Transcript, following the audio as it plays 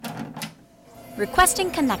Requesting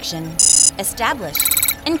connection. Established.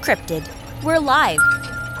 Encrypted. We're live.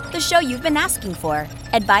 The show you've been asking for.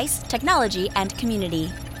 Advice, technology, and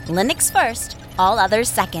community. Linux first, all others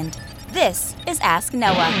second. This is Ask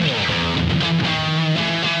Noah.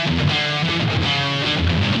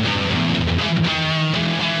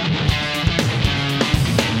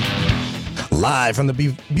 Live from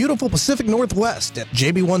the beautiful Pacific Northwest at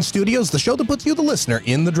JB1 Studios, the show that puts you, the listener,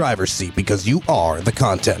 in the driver's seat because you are the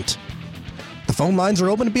content. The phone lines are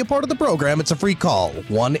open to be a part of the program. It's a free call,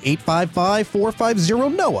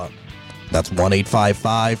 1-855-450-NOAH. That's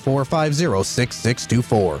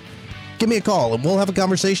 1-855-450-6624. Give me a call and we'll have a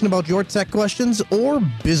conversation about your tech questions or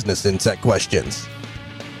business in tech questions.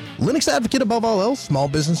 Linux advocate above all else, small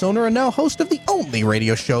business owner, and now host of the only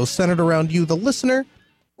radio show centered around you, the listener.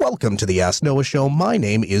 Welcome to the Ask Noah Show. My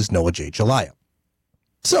name is Noah J. Jalaya.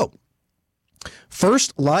 So,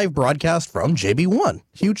 first live broadcast from JB1.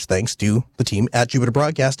 Huge thanks to the team at Jupiter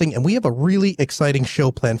Broadcasting, and we have a really exciting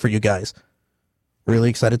show planned for you guys. Really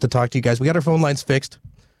excited to talk to you guys. We got our phone lines fixed,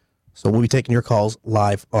 so we'll be taking your calls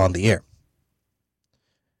live on the air.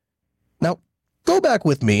 Now, go back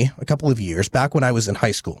with me a couple of years, back when I was in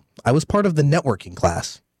high school. I was part of the networking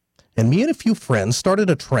class, and me and a few friends started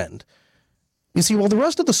a trend. You see, while the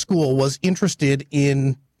rest of the school was interested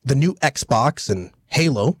in the new Xbox and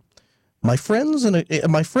Halo, my friends and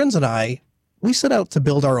I, we set out to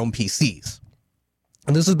build our own PCs.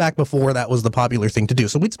 And this is back before that was the popular thing to do.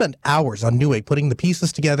 So we'd spend hours on Newegg putting the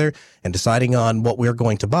pieces together and deciding on what we were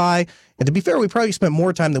going to buy. And to be fair, we probably spent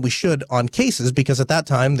more time than we should on cases because at that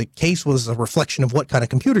time, the case was a reflection of what kind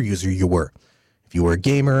of computer user you were. If you were a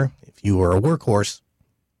gamer, if you were a workhorse.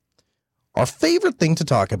 Our favorite thing to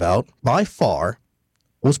talk about, by far,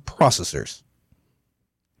 was processors.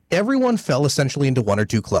 Everyone fell essentially into one or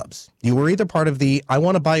two clubs. You were either part of the, I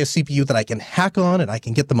want to buy a CPU that I can hack on and I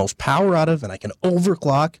can get the most power out of and I can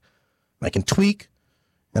overclock, and I can tweak,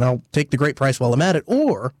 and I'll take the great price while I'm at it,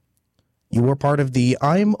 or you were part of the,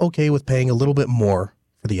 I'm okay with paying a little bit more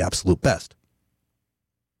for the absolute best.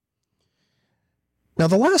 Now,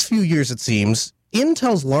 the last few years, it seems,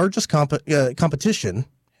 Intel's largest competition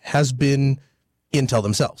has been Intel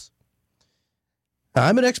themselves. Now,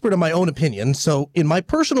 I'm an expert in my own opinion, so in my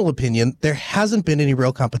personal opinion, there hasn't been any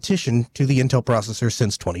real competition to the Intel processor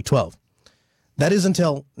since 2012. That is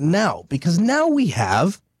until now, because now we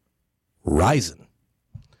have Ryzen.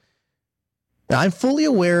 Now, I'm fully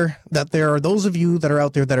aware that there are those of you that are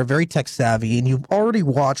out there that are very tech savvy, and you've already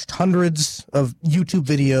watched hundreds of YouTube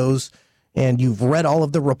videos, and you've read all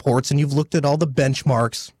of the reports, and you've looked at all the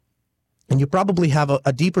benchmarks, and you probably have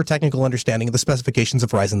a deeper technical understanding of the specifications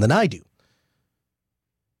of Ryzen than I do.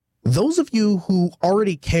 Those of you who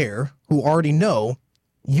already care, who already know,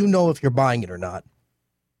 you know if you're buying it or not.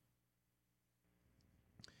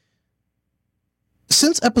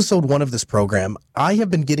 Since episode 1 of this program, I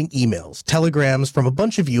have been getting emails, telegrams from a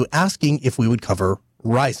bunch of you asking if we would cover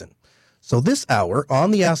Ryzen. So this hour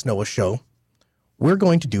on the Ask Noah Show, we're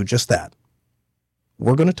going to do just that.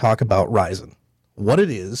 We're going to talk about Ryzen, what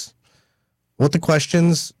it is, what the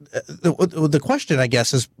questions, the question, I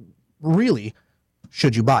guess, is really,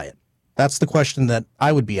 should you buy it? That's the question that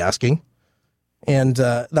I would be asking. And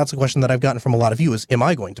that's a question that I've gotten from a lot of you is, am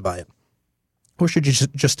I going to buy it? Or should you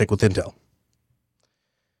just stick with Intel? Of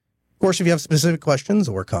course, if you have specific questions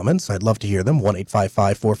or comments, I'd love to hear them.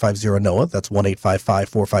 1-855-450-NOAH. That's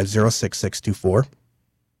 1-855-450-6624.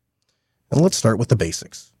 And let's start with the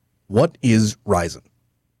basics. What is Ryzen?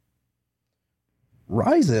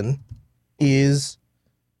 Ryzen is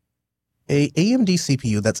a AMD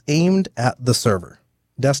CPU that's aimed at the server.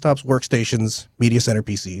 Desktops, workstations, media center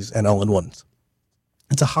PCs, and all-in-ones.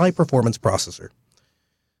 It's a high-performance processor.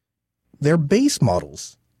 Their base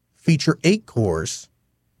models feature 8 cores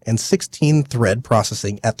and 16-thread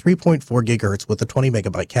processing at 3.4 gigahertz with a 20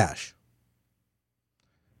 megabyte cache.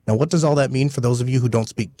 Now, what does all that mean for those of you who don't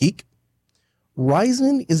speak geek?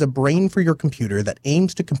 Ryzen is a brain for your computer that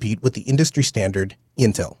aims to compete with the industry standard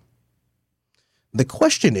Intel. The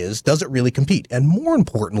question is, does it really compete? And more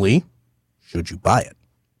importantly, should you buy it?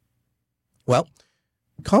 Well,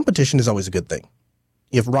 competition is always a good thing.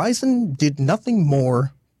 If Ryzen did nothing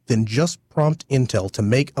more than just prompt Intel to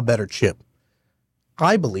make a better chip,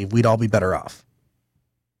 I believe we'd all be better off.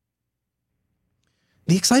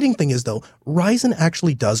 The exciting thing is, though, Ryzen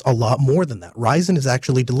actually does a lot more than that. Ryzen is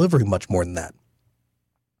actually delivering much more than that.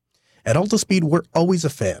 At Altispeed, we're always a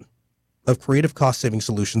fan of creative cost-saving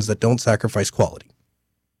solutions that don't sacrifice quality.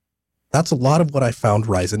 That's a lot of what I found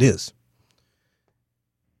Ryzen is.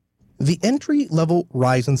 The entry-level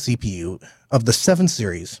Ryzen CPU of the 7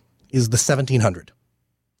 series is the 1700.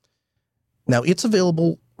 Now, it's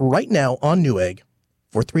available right now on Newegg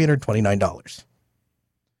for $329.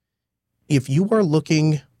 If you are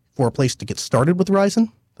looking for a place to get started with Ryzen,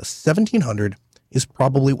 the 1700 is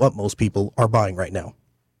probably what most people are buying right now.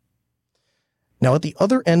 Now, at the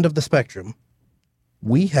other end of the spectrum,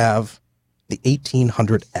 we have the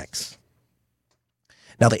 1800X.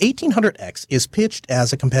 Now, the 1800X is pitched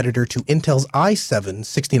as a competitor to Intel's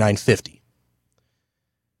i7-6950.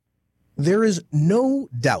 There is no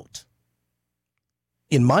doubt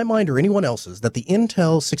in my mind or anyone else's that the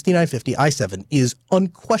Intel 6950 i7 is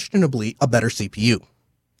unquestionably a better CPU.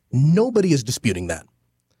 Nobody is disputing that.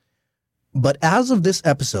 But as of this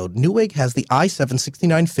episode, Newegg has the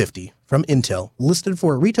i7-6950 from Intel listed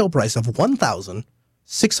for a retail price of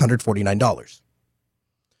 $1,649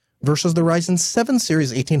 versus the Ryzen 7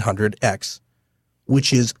 Series 1800X,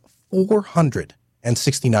 which is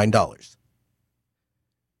 $469.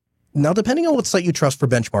 Now, depending on what site you trust for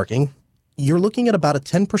benchmarking, you're looking at about a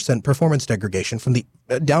 10% performance degradation from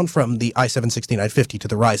down from the i7-6950 to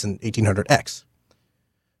the Ryzen 1800X.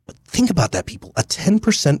 But think about that, people. A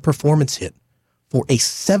 10% performance hit for a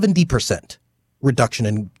 70% reduction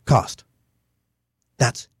in cost.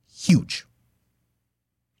 That's huge.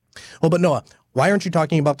 Oh, but Noah, why aren't you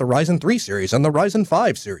talking about the Ryzen 3 series and the Ryzen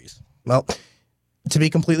 5 series? Well, to be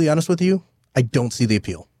completely honest with you, I don't see the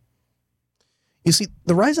appeal. You see,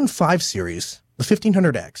 the Ryzen 5 series, the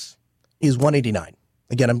 1500X, is $189.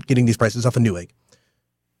 Again, I'm getting these prices off of Newegg.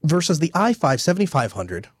 Versus the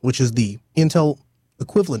i5-7500, which is the Intel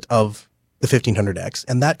equivalent of the 1500X,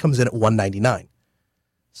 and that comes in at $199.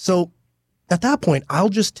 So at that point, I'll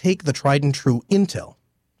just take the tried and true Intel.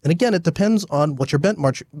 And again, it depends on what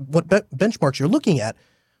benchmarks you're looking at.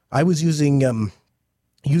 I was using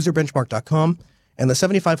userbenchmark.com, and the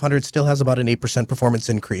 7500 still has about an 8% performance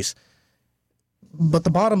increase. But the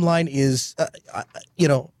bottom line is,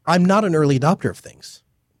 I'm not an early adopter of things.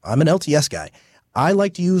 I'm an LTS guy. I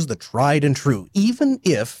like to use the tried and true, even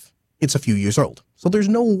if it's a few years old. So there's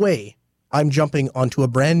no way I'm jumping onto a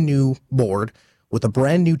brand new board with a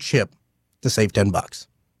brand new chip to save $10.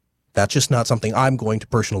 That's just not something I'm going to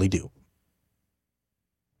personally do.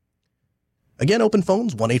 Again, open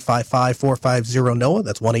phones, 1-855-450-NOAH.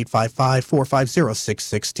 That's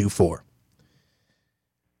 1-855-450-6624.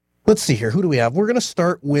 Let's see here. Who do we have? We're going to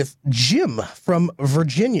start with Jim from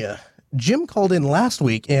Virginia. Jim called in last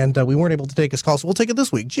week, and we weren't able to take his call, so we'll take it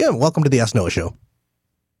this week. Jim, welcome to the Ask Noah Show.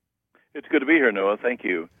 It's good to be here, Noah. Thank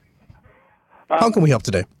you. How can we help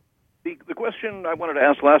today? The question I wanted to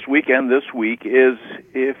ask last week and this week is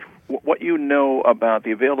if what you know about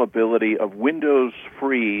the availability of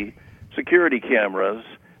Windows-free security cameras,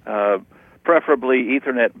 preferably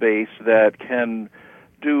Ethernet-based, that can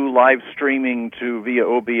do live streaming via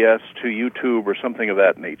OBS to YouTube or something of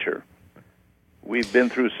that nature. We've been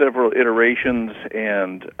through several iterations,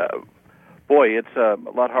 and boy, it's a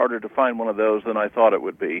lot harder to find one of those than I thought it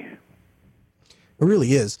would be. It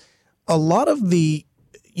really is. A lot of the,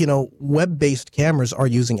 web-based cameras are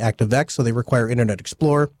using ActiveX, so they require Internet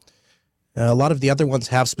Explorer. A lot of the other ones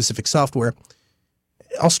have specific software.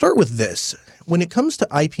 I'll start with this. When it comes to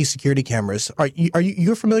IP security cameras,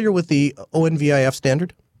 you're familiar with the ONVIF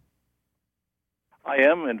standard? I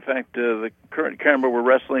am. In fact, the current camera we're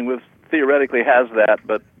wrestling with theoretically has that,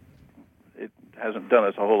 but it hasn't done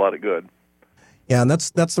us a whole lot of good. Yeah, and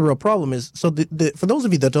that's the real problem. Is so for those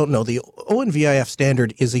of you that don't know, the ONVIF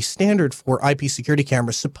standard is a standard for IP security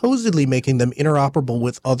cameras, supposedly making them interoperable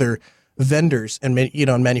with other vendors and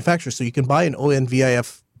manufacturers. So you can buy an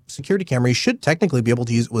ONVIF security camera. You should technically be able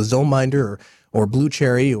to use it with ZoneMinder or Blue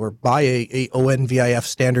Cherry, or buy a ONVIF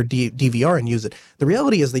standard DVR and use it. The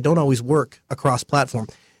reality is they don't always work across platform.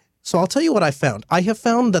 So I'll tell you what I found. I have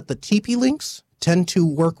found that the TP-Links tend to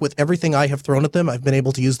work with everything I have thrown at them. I've been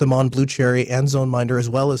able to use them on Blue Cherry and ZoneMinder, as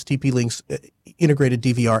well as TP-Link's integrated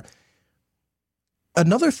DVR.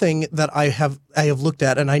 Another thing that I have looked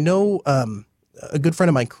at, and I know a good friend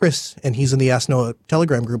of mine, Chris, and he's in the Ask Noah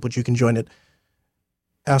Telegram group, which you can join at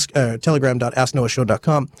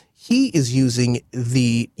telegram.asknoahshow.com. He is using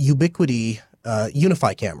the Ubiquiti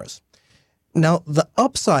Unify cameras. Now, the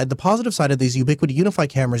positive side of these Ubiquiti Unify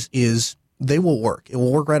cameras is they will work. It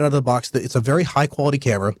will work right out of the box. It's a very high-quality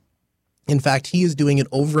camera. In fact, he is doing it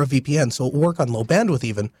over a VPN, so it will work on low bandwidth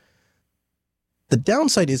even. The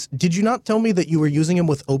downside is, did you not tell me that you were using them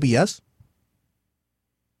with OBS?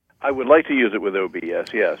 I would like to use it with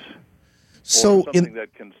OBS, yes. So or something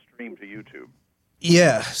that can stream to YouTube.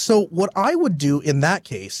 Yeah. So what I would do in that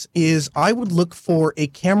case is I would look for a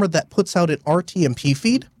camera that puts out an RTMP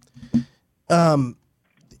feed.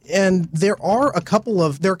 And there are a couple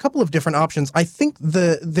of different options. I think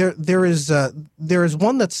there is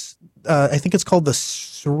one that's I think it's called the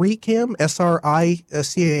SRICAM,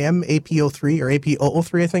 SRICAM APO3 or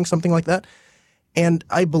APO03, I think, something like that. And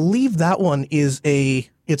I believe that one is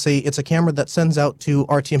it's a camera that sends out to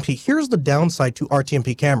RTMP. Here's the downside to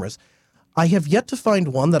RTMP cameras. I have yet to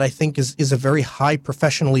find one that I think is a very high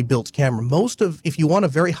professionally built camera. If you want a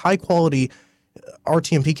very high quality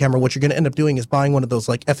RTMP camera, what you're going to end up doing is buying one of those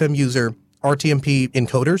like FM user RTMP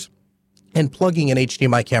encoders and plugging an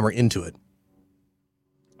HDMI camera into it.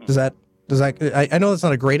 I know that's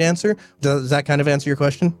not a great answer. Does that kind of answer your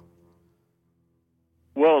question?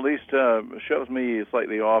 Well, at least shows me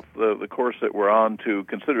slightly off the course that we're on to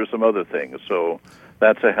consider some other things, so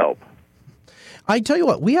that's a help. I tell you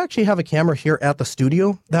what, we actually have a camera here at the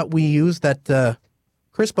studio that we use that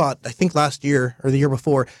Chris bought, I think, last year or the year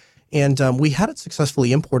before, and we had it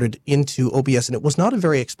successfully imported into OBS, and it was not a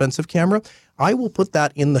very expensive camera. I will put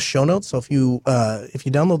that in the show notes, so if you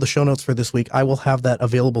download the show notes for this week, I will have that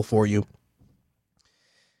available for you.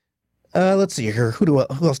 Let's see here. Who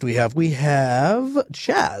else do we have? We have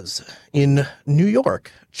Chaz in New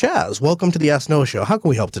York. Chaz, welcome to the Ask Noah Show. How can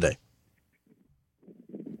we help today?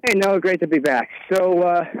 Hey, Noah, great to be back.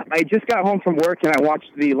 So I just got home from work and I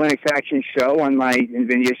watched the Linux Action Show on my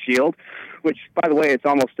NVIDIA Shield, which, by the way, it's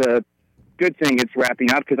almost a good thing it's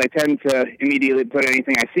wrapping up because I tend to immediately put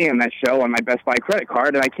anything I see on that show on my Best Buy credit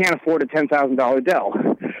card, and I can't afford a $10,000 Dell.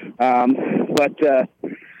 But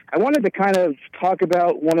I wanted to kind of talk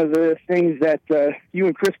about one of the things that you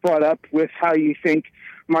and Chris brought up with how you think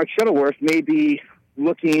Mark Shuttleworth may be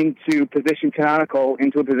looking to position Canonical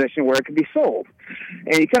into a position where it could be sold.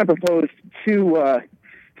 And he kind of proposed two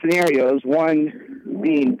scenarios, one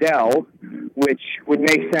being Dell, which would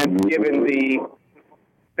make sense given the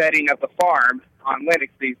betting of the farm on Linux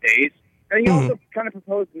these days. And he also kind of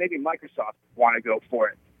proposed maybe Microsoft want to go for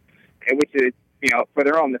it, which is, for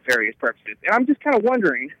their own nefarious purposes. And I'm just kind of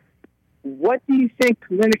wondering, what do you think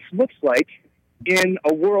Linux looks like in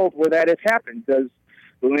a world where that has happened? Does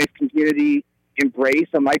the Linux community embrace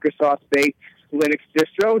a Microsoft-based Linux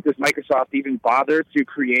distro? Does Microsoft even bother to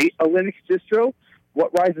create a Linux distro?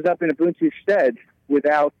 What rises up in Ubuntu's stead with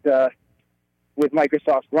Microsoft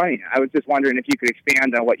running it? I was just wondering if you could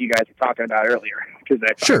expand on what you guys were talking about earlier, because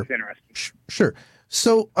I thought it was interesting. Sure.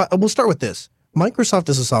 So we'll start with this. Microsoft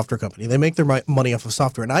is a software company. They make their money off of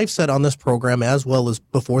software. And I've said on this program, as well as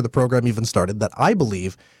before the program even started, that I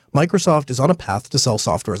believe Microsoft is on a path to sell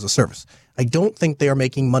software as a service. I don't think they are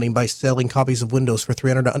making money by selling copies of Windows for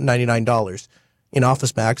 $399 in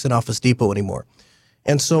Office Max and Office Depot anymore.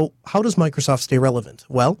 And so how does Microsoft stay relevant?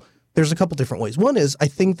 Well, there's a couple different ways. One is I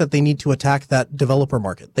think that they need to attack that developer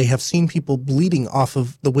market. They have seen people bleeding off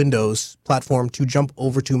of the Windows platform to jump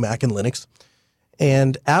over to Mac and Linux.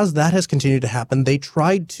 And as that has continued to happen, they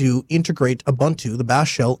tried to integrate Ubuntu, the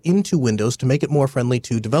Bash shell, into Windows to make it more friendly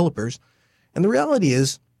to developers. And the reality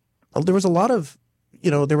is, there was a lot of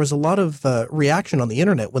reaction on the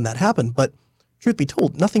internet when that happened. But truth be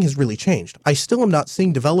told, nothing has really changed. I still am not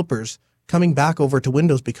seeing developers coming back over to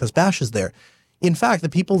Windows because Bash is there. In fact, the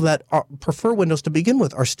people that prefer Windows to begin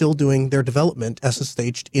with are still doing their development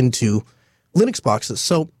SSH'd into Linux boxes.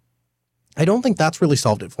 So I don't think that's really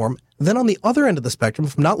solved it for them. Then on the other end of the spectrum,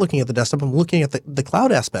 if I'm not looking at the desktop, I'm looking at the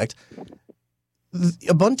cloud aspect.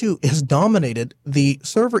 Ubuntu has dominated the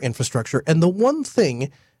server infrastructure, and the one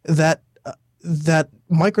thing that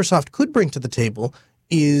Microsoft could bring to the table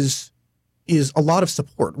is a lot of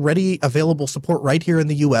support, ready, available support right here in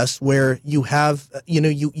the U.S., where you have, in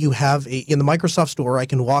the Microsoft Store, I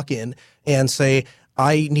can walk in and say,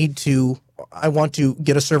 I want to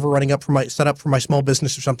get a server set up for my small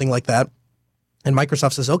business or something like that. And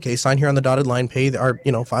Microsoft says, okay, sign here on the dotted line, pay our,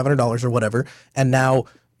 $500 or whatever. And now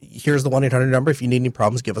here's the 1-800 number. If you need any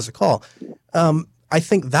problems, give us a call. I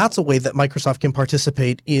think that's a way that Microsoft can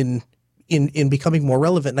participate in becoming more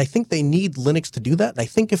relevant. And I think they need Linux to do that. And I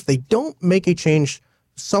think if they don't make a change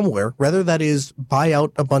somewhere, whether that is buy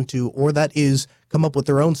out Ubuntu, or that is come up with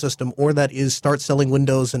their own system, or that is start selling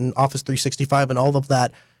Windows and Office 365 and all of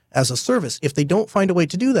that as a service, if they don't find a way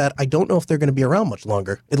to do that, I don't know if they're going to be around much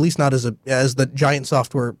longer, at least not as the giant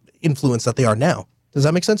software influence that they are now. Does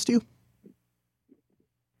that make sense to you?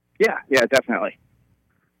 Yeah, definitely.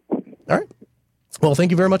 All right. Well,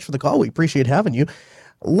 thank you very much for the call. We appreciate having you.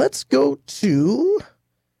 Let's go to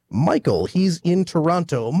Michael. He's in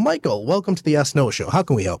Toronto. Michael, welcome to the Ask Noah Show. How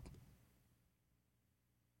can we help?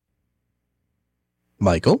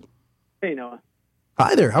 Michael? Hey, Noah.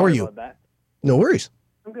 Hi there. How are you? About that. No worries.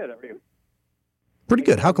 I'm good. How are you? Pretty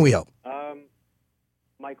good. How can we help?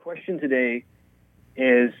 My question today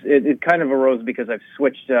is it kind of arose because I've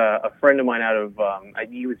switched a friend of mine out of,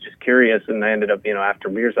 he was just curious, and I ended up, after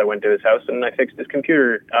years I went to his house and I fixed his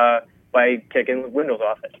computer by kicking Windows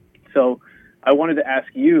off it. So I wanted to ask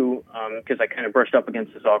you, because I kind of brushed up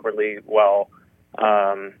against this awkwardly while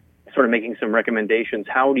sort of making some recommendations,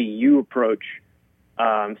 how do you approach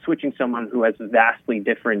switching someone who has vastly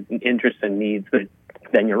different interests and needs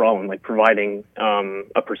than your own, like providing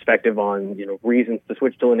a perspective on, reasons to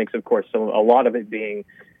switch to Linux, of course. So a lot of it being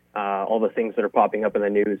all the things that are popping up in the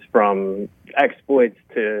news, from exploits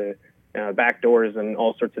to backdoors and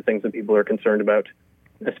all sorts of things that people are concerned about,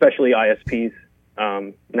 especially ISPs.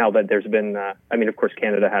 Now that there's been, of course,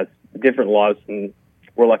 Canada has different laws, and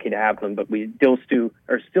we're lucky to have them, but we still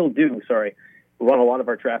do, run a lot of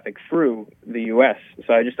our traffic through the U.S.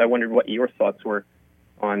 So I wondered what your thoughts were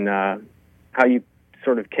on how you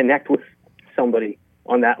sort of connect with somebody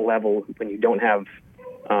on that level when you don't have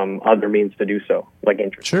other means to do so, like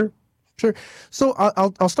interest. Sure. So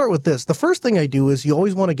I'll start with this. The first thing I do is you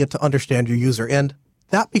always want to get to understand your user, and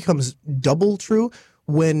that becomes double true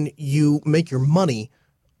when you make your money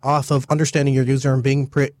off of understanding your user and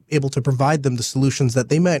being able to provide them the solutions that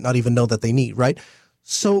they might not even know that they need, right?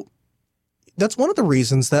 So that's one of the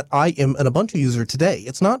reasons that I am an Ubuntu user today.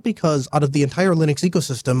 It's not because out of the entire Linux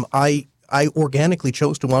ecosystem, I organically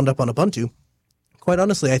chose to wound up on Ubuntu. Quite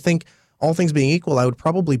honestly, I think all things being equal, I would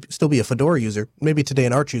probably still be a Fedora user, maybe today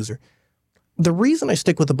an Arch user. The reason I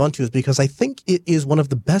stick with Ubuntu is because I think it is one of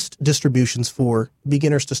the best distributions for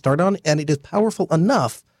beginners to start on, and it is powerful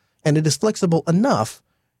enough and it is flexible enough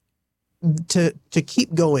to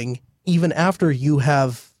keep going even after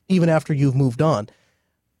you've moved on.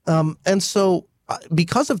 And so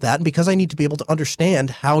because of that, and because I need to be able to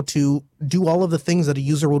understand how to do all of the things that a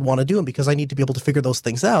user would want to do, and because I need to be able to figure those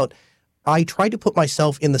things out, I try to put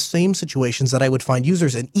myself in the same situations that I would find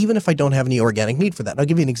users in, even if I don't have any organic need for that. I'll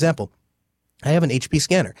give you an example. I have an HP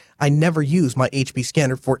scanner. I never use my HP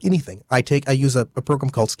scanner for anything. I use a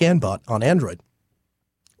program called ScanBot on Android.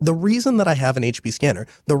 The reason that I have an HP scanner,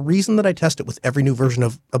 the reason that I test it with every new version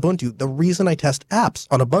of Ubuntu, the reason I test apps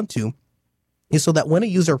on Ubuntu is so that when a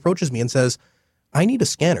user approaches me and says, I need a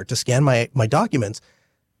scanner to scan my documents,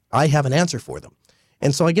 I have an answer for them.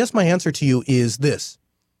 And so I guess my answer to you is this.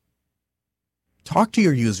 Talk to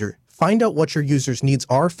your user, find out what your user's needs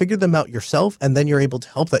are, figure them out yourself, and then you're able to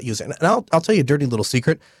help that user. And I'll tell you a dirty little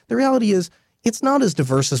secret. The reality is it's not as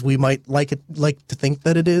diverse as we might like to think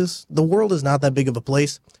that it is. The world is not that big of a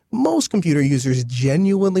place. Most computer users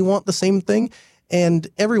genuinely want the same thing, and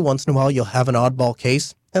every once in a while you'll have an oddball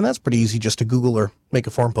case, and that's pretty easy just to Google or make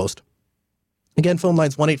a forum post. Again, phone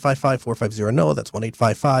line's 1-855-450-NOAH. That's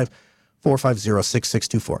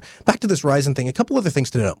 1-855-450-6624. Back to this Ryzen thing, a couple other things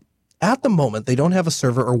to note. At the moment, they don't have a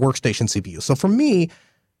server or workstation CPU. So for me,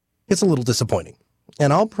 it's a little disappointing.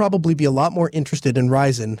 And I'll probably be a lot more interested in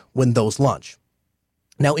Ryzen when those launch.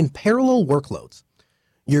 Now, in parallel workloads,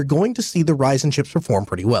 you're going to see the Ryzen chips perform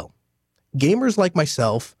pretty well. Gamers like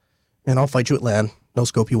myself, and I'll fight you at LAN, no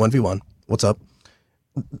scope you 1v1, what's up?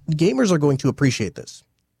 Gamers are going to appreciate this.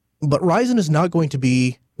 But Ryzen is not going to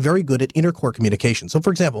be very good at inter-core communication. So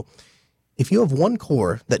for example, if you have one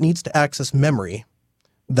core that needs to access memory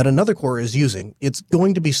that another core is using, it's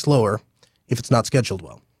going to be slower if it's not scheduled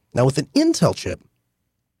well. Now with an Intel chip,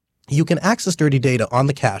 you can access dirty data on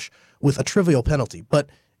the cache with a trivial penalty, but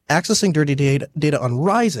accessing dirty data on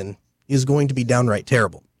Ryzen is going to be downright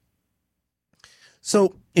terrible.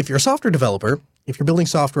 So if you're a software developer, if you're building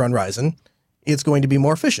software on Ryzen, it's going to be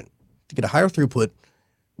more efficient to get a higher throughput.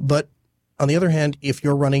 But on the other hand, if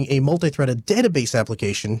you're running a multi-threaded database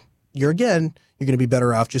application, you're going to be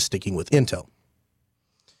better off just sticking with Intel.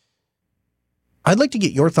 I'd like to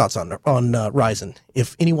get your thoughts on Ryzen.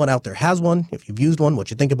 If anyone out there has one, if you've used one, what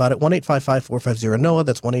you think about it. 1-855-450-NOAH.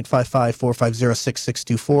 That's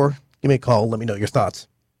 1-855-450-6624. Give me a call. Let me know your thoughts.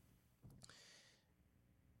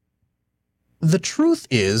 The truth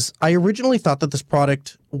is, I originally thought that this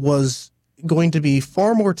product was going to be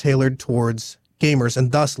far more tailored towards gamers,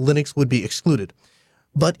 and thus Linux would be excluded.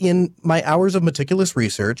 But in my hours of meticulous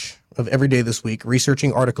research of every day this week,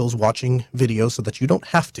 researching articles, watching videos so that you don't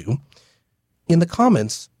have to, in the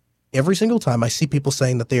comments, every single time I see people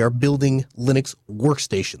saying that they are building Linux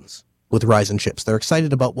workstations with Ryzen chips. They're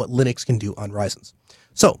excited about what Linux can do on Ryzens.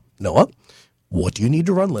 So, Noah, what do you need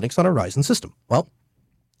to run Linux on a Ryzen system? Well,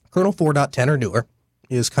 kernel 4.10 or newer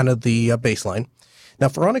is kind of the baseline. Now,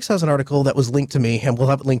 Phoronix has an article that was linked to me, and we'll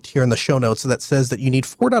have it linked here in the show notes, that says that you need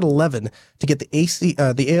 4.11 to get the ALC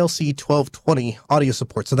 1220 audio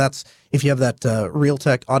support. So that's if you have that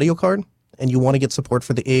Realtek audio card and you want to get support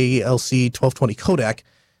for the ALC 1220 codec,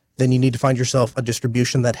 then you need to find yourself a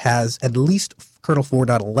distribution that has at least kernel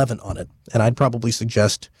 4.11 on it. And I'd probably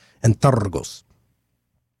suggest Entargos.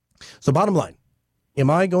 So bottom line, am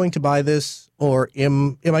I going to buy this, or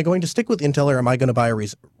am I going to stick with Intel, or am I going to buy a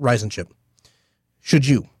Ryzen chip? Should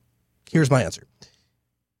you? Here's my answer.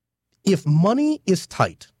 If money is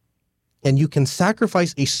tight and you can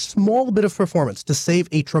sacrifice a small bit of performance to save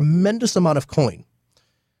a tremendous amount of coin,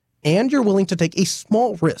 and you're willing to take a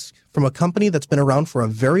small risk from a company that's been around for a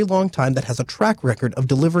very long time that has a track record of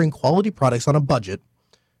delivering quality products on a budget,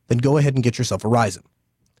 then go ahead and get yourself a Ryzen.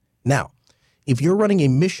 Now, if you're running a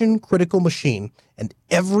mission-critical machine and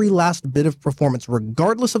every last bit of performance,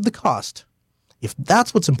 regardless of the cost, if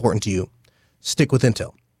that's what's important to you, stick with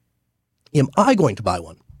Intel. Am I going to buy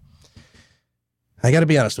one? I got to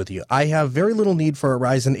be honest with you. I have very little need for a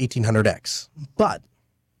Ryzen 1800X, but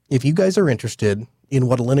if you guys are interested in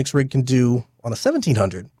what a Linux rig can do on a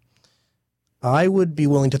 1700, I would be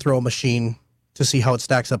willing to throw a machine to see how it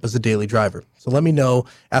stacks up as a daily driver. So let me know,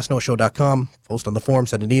 asknoahshow.com, post on the forum,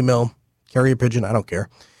 send an email, carrier pigeon, I don't care.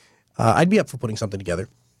 I'd be up for putting something together.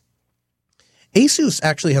 Asus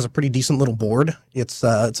actually has a pretty decent little board. It's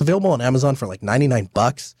available on Amazon for like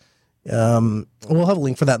 $99. We'll have a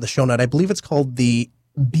link for that in the show note. I believe it's called the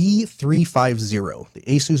B350, the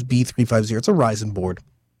Asus B350. It's a Ryzen board.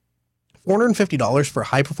 $450 for a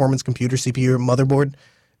high-performance computer CPU motherboard.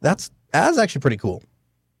 That's actually pretty cool.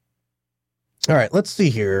 All right, let's see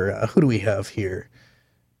here. Who do we have here?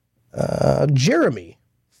 Jeremy,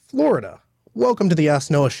 Florida. Welcome to the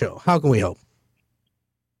Ask Noah Show. How can we help?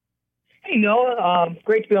 Hey, Noah.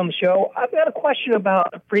 Great to be on the show. I've got a question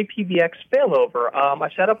about FreePBX failover. I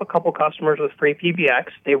set up a couple customers with FreePBX.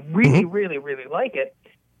 They really like it.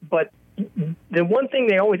 But the one thing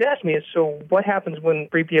they always ask me is, so what happens when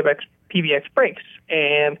FreePBX breaks?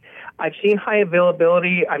 And I've seen high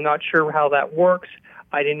availability. I'm not sure how that works.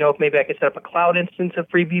 I didn't know if maybe I could set up a cloud instance of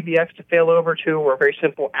FreePBX to fail over to, or a very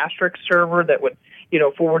simple asterisk server that would,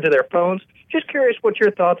 forward to their phones. Just curious what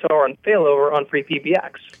your thoughts are on failover on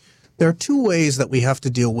FreePBX. There are two ways that we have to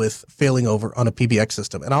deal with failing over on a PBX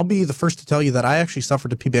system. And I'll be the first to tell you that I actually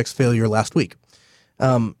suffered a PBX failure last week.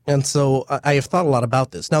 And so I have thought a lot about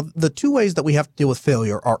this. Now, the two ways that we have to deal with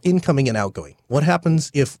failure are incoming and outgoing. What happens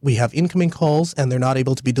if we have incoming calls and they're not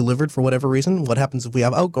able to be delivered for whatever reason? What happens if we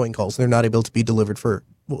have outgoing calls and they're not able to be delivered for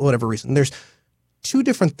whatever reason? There's two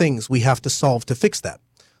different things we have to solve to fix that.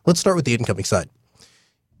 Let's start with the incoming side.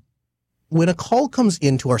 When a call comes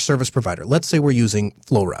into our service provider, let's say we're using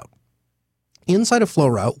FlowRoute. Inside of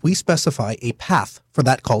FlowRoute, we specify a path for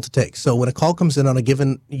that call to take. So when a call comes in on a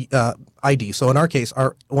given ID, so in our case,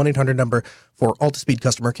 our 1-800 number for Altispeed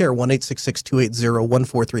customer care,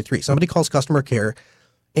 1-866-280-1433. Somebody calls customer care,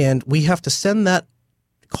 and we have to send that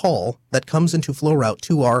call that comes into FlowRoute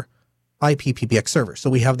to our IP PBX server. So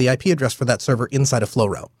we have the IP address for that server inside of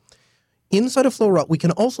FlowRoute. Inside of FlowRoute, we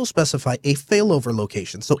can also specify a failover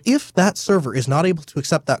location. So if that server is not able to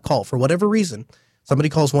accept that call for whatever reason, somebody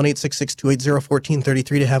calls 1-866-280-1433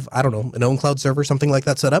 to have, I don't know, an own cloud server, something like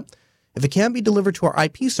that set up. If it can't be delivered to our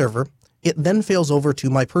IP server, it then fails over to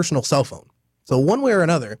my personal cell phone. So one way or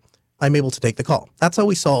another, I'm able to take the call. That's how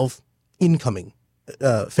we solve incoming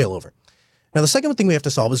failover. Now, the second thing we have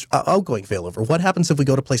to solve is outgoing failover. What happens if we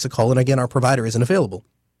go to place a call and, again, our provider isn't available?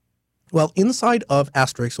 Well, inside of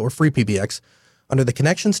Asterisk or FreePBX, under the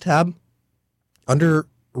Connections tab, under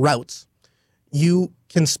Routes, you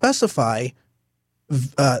can specify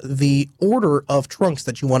the order of trunks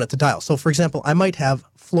that you want it to dial. So, for example, I might have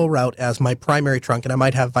FlowRoute as my primary trunk, and I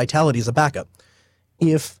might have Vitality as a backup.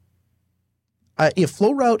 If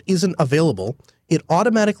FlowRoute isn't available, it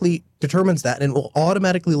automatically determines that and will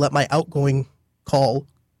automatically let my outgoing call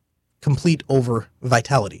complete over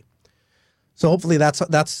Vitality. So hopefully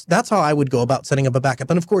that's how I would go about setting up a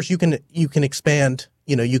backup. And of course, you can expand.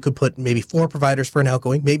 You could put maybe 4 providers for an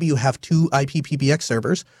outgoing. Maybe you have 2 IP PBX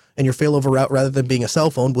servers, and your failover route, rather than being a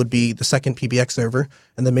cell phone, would be the second PBX server,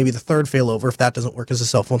 and then maybe the third failover if that doesn't work as a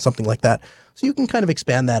cell phone, something like that. So you can kind of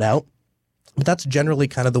expand that out. But that's generally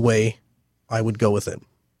kind of the way I would go with it.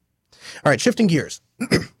 All right, shifting gears.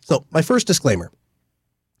 So my first disclaimer.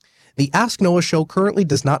 The Ask Noah Show currently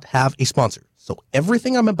does not have a sponsor. So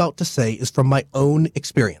everything I'm about to say is from my own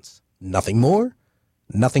experience. Nothing more,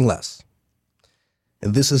 nothing less.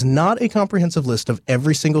 And this is not a comprehensive list of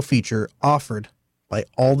every single feature offered by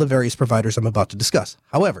all the various providers I'm about to discuss.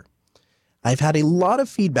 However, I've had a lot of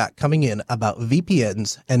feedback coming in about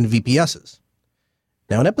VPNs and VPSs.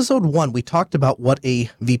 Now, in episode 1, we talked about what a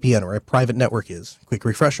VPN or a private network is. Quick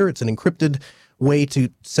refresher, it's an encrypted way to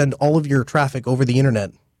send all of your traffic over the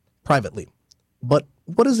internet privately. But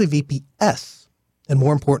what is a VPS? And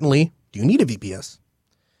more importantly, do you need a VPS?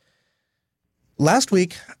 Last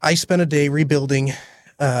week, I spent a day rebuilding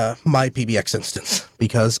my PBX instance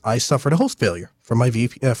because I suffered a host failure from my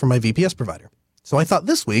VPS provider. So I thought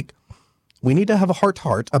this week, we need to have a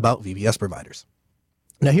heart-to-heart about VPS providers.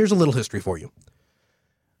 Now, here's a little history for you.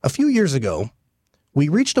 A few years ago, we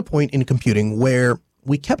reached a point in computing where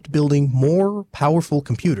we kept building more powerful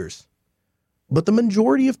computers, but the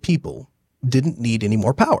majority of people didn't need any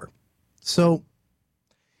more power. So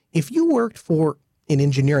if you worked for an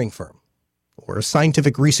engineering firm or a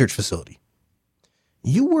scientific research facility,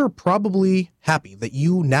 you were probably happy that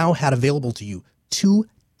you now had available to you 2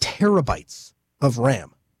 terabytes of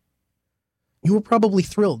RAM. You were probably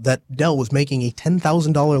thrilled that Dell was making a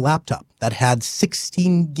 $10,000 laptop that had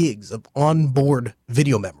 16 gigs of onboard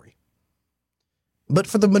video memory. But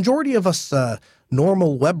for the majority of us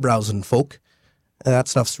normal web browsing folk, that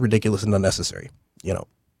stuff's ridiculous and unnecessary. You know,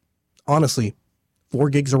 honestly,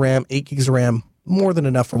 4 gigs of RAM, 8 gigs of RAM, more than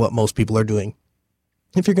enough for what most people are doing.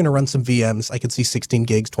 If you're going to run some VMs, I could see 16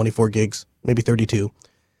 gigs, 24 gigs, maybe 32.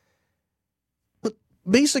 But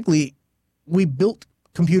basically, we built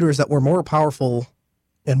computers that were more powerful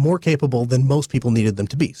and more capable than most people needed them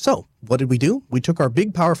to be. So what did we do? We took our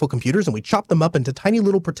big, powerful computers and we chopped them up into tiny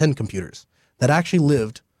little pretend computers that actually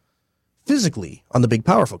lived physically on the big,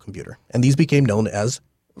 powerful computer. And these became known as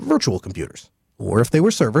virtual computers. Or if they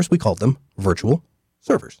were servers, we called them virtual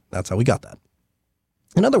servers. That's how we got that.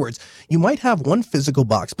 In other words, you might have one physical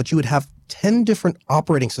box, but you would have 10 different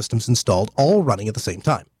operating systems installed, all running at the same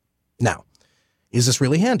time. Now, is this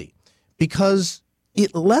really handy? Because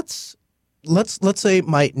it let's say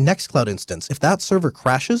my Nextcloud instance, if that server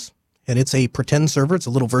crashes and it's a pretend server, it's a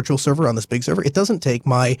little virtual server on this big server, it doesn't take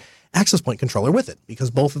my access point controller with it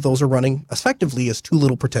because both of those are running effectively as 2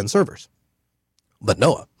 little pretend servers. But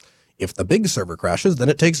Noah, if the big server crashes, then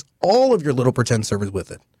it takes all of your little pretend servers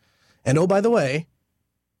with it. And oh, by the way,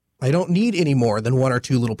 I don't need any more than 1 or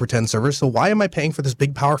 2 little pretend servers, so why am I paying for this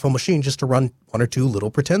big powerful machine just to run 1 or 2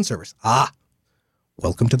 little pretend servers?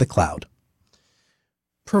 Welcome to the cloud.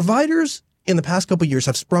 Providers in the past couple of years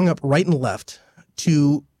have sprung up right and left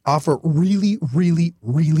to offer really, really,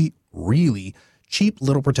 really, really cheap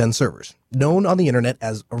little pretend servers, known on the internet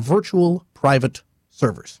as virtual private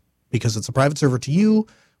servers, because it's a private server to you,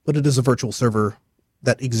 but it is a virtual server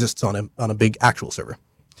that exists on a big actual server.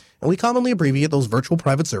 And we commonly abbreviate those virtual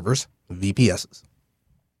private servers VPSs.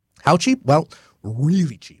 How cheap? Well,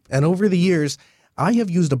 really cheap. And over the years, I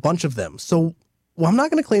have used a bunch of them. So while I'm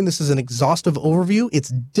not going to claim this is an exhaustive overview, it's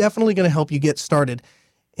definitely going to help you get started.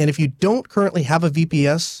 And if you don't currently have a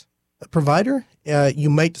VPS provider,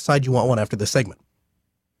 you might decide you want one after this segment.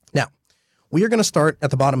 Now, we are going to start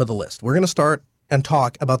at the bottom of the list. We're going to start and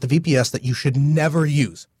talk about the VPS that you should never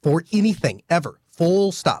use for anything, ever,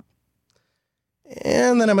 full stop.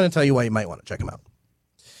 And then I'm going to tell you why you might want to check them out.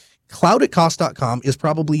 Clouditcost.com is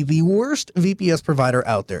probably the worst VPS provider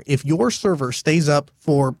out there. If your server stays up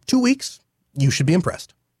for 2 weeks, you should be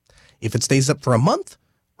impressed. If it stays up for a month,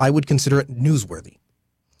 I would consider it newsworthy.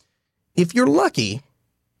 If you're lucky,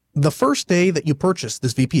 the first day that you purchase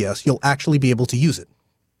this VPS, you'll actually be able to use it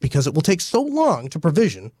because it will take so long to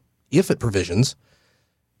provision, if it provisions.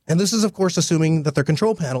 And this is, of course, assuming that their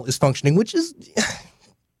control panel is functioning, which is,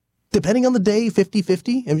 depending on the day,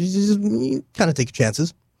 50-50. You kind of take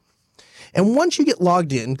chances. And once you get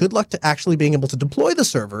logged in, good luck to actually being able to deploy the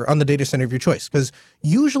server on the data center of your choice. Because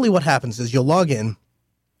usually what happens is you'll log in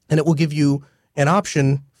and it will give you an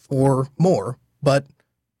option for more, but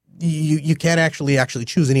you can't actually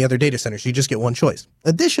choose any other data centers. You just get one choice.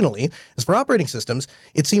 Additionally, as for operating systems,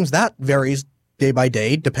 it seems that varies day by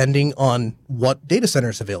day depending on what data center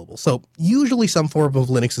is available. So usually some form of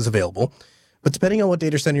Linux is available, but depending on what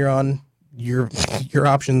data center you're on, your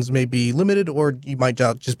options may be limited, or you might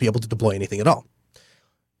not just be able to deploy anything at all.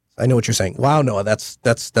 I know what you're saying. Wow, Noah, that's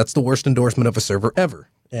the worst endorsement of a server ever.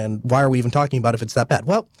 And why are we even talking about if it's that bad?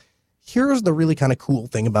 Well, here's the really kind of cool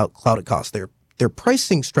thing about Cloud at Cost. Their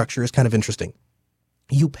pricing structure is kind of interesting.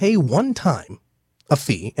 You pay one time a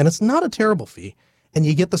fee, and it's not a terrible fee, and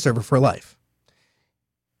you get the server for life.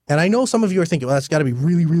 And I know some of you are thinking, well, that's got to be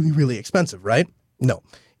really, really, really expensive, right? No.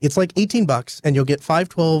 It's like $18 and you'll get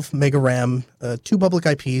 512 mega RAM, 2 public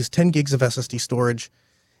IPs, 10 gigs of SSD storage.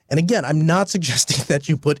 And again, I'm not suggesting that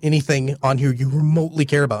you put anything on here you remotely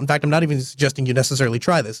care about. In fact, I'm not even suggesting you necessarily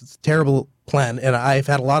try this. It's a terrible plan. And I've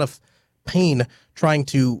had a lot of pain trying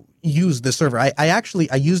to use this server. I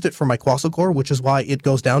used it for my Quasar Core, which is why it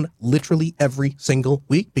goes down literally every single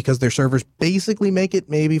week because their servers basically make it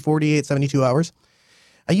maybe 48, 72 hours.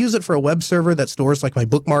 I use it for a web server that stores like my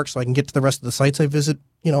bookmarks so I can get to the rest of the sites I visit,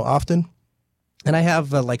 often. And I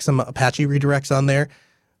have like some Apache redirects on there.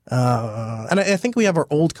 And I think we have our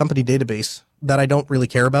old company database that I don't really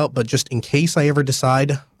care about, but just in case I ever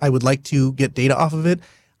decide I would like to get data off of it,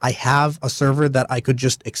 I have a server that I could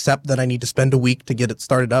just accept that I need to spend a week to get it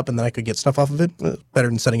started up, and then I could get stuff off of it. Better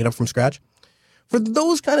than setting it up from scratch. For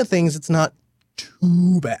those kind of things, it's not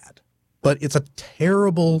too bad, but it's a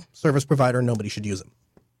terrible service provider. Nobody should use them.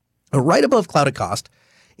 Right above Cloud at Cost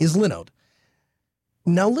is Linode.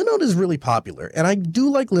 Now, Linode is really popular, and I do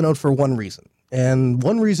like Linode for one reason, and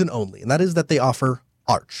one reason only, and that is that they offer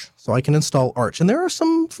Arch. So I can install Arch. And there are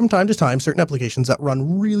some, from time to time, certain applications that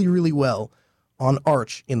run really, really well on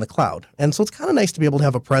Arch in the cloud. And so it's kind of nice to be able to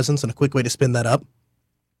have a presence and a quick way to spin that up.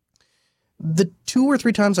 The 2 or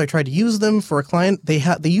 3 times I tried to use them for a client, they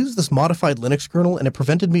used this modified Linux kernel, and it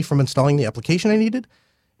prevented me from installing the application I needed.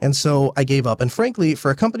 And so I gave up. And frankly, for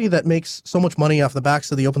a company that makes so much money off the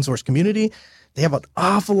backs of the open source community, they have an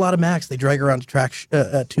awful lot of Macs they drag around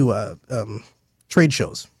to trade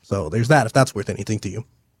shows. So there's that, if that's worth anything to you.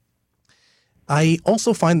 I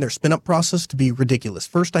also find their spin-up process to be ridiculous.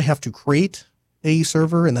 First, I have to create a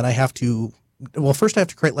server, and then first I have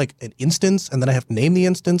to create like an instance, and then I have to name the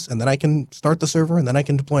instance, and then I can start the server, and then I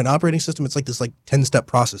can deploy an operating system. It's like this 10-step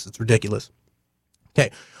process. It's ridiculous. Okay,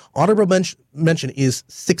 honorable mention is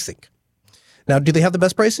SigSync. Now, do they have the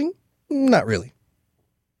best pricing? Not really.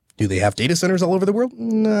 Do they have data centers all over the world?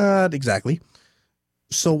 Not exactly.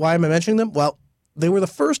 So why am I mentioning them? Well, they were the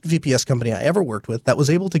first VPS company I ever worked with that was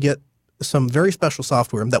able to get some very special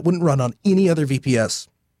software that wouldn't run on any other VPS.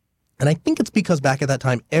 And I think it's because back at that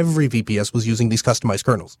time, every VPS was using these customized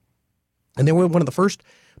kernels. And they were one of the first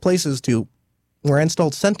places where I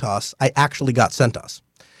installed CentOS, I actually got CentOS.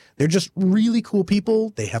 They're just really cool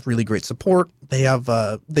people. They have really great support. They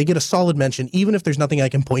get a solid mention, even if there's nothing I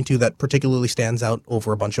can point to that particularly stands out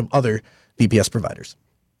over a bunch of other VPS providers.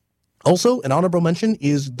 Also, an honorable mention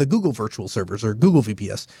is the Google Virtual Servers, or Google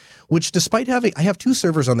VPS, which despite I have 2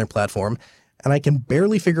 servers on their platform, and I can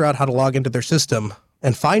barely figure out how to log into their system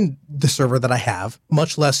and find the server that I have,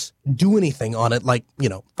 much less do anything on it, like,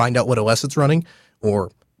 find out what OS it's running or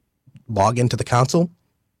log into the console.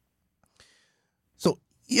 So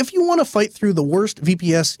if you want to fight through the worst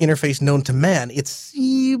VPS interface known to man, it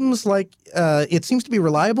seems to be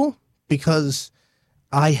reliable because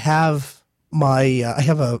I have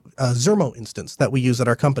a Zermo instance that we use at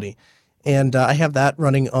our company, and I have that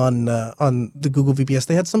running on the Google VPS.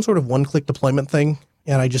 They had some sort of one-click deployment thing,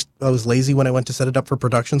 and I was lazy when I went to set it up for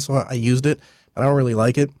production, so I used it. But I don't really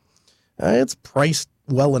like it. It's priced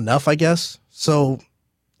well enough, I guess. So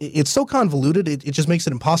it's so convoluted, it just makes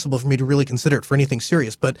it impossible for me to really consider it for anything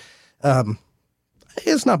serious. But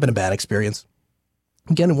it's not been a bad experience.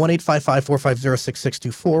 Again,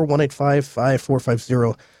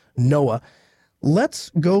 1-855-450-6624, 1-855-450-NOAH. Let's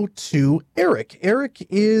go to Eric. Eric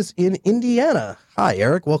is in Indiana. Hi,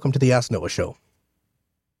 Eric. Welcome to the Ask Noah Show.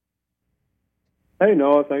 Hey,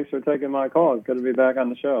 Noah. Thanks for taking my call. It's good to be back on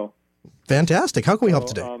the show. Fantastic. How can we help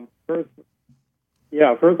today? First,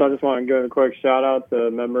 I just want to give a quick shout-out to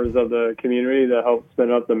members of the community that helped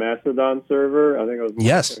spin up the Mastodon server. I think it was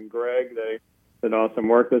Mark and Greg. They did awesome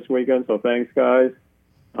work this weekend, so thanks, guys.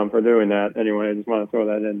 For doing that. Anyway, I just want to throw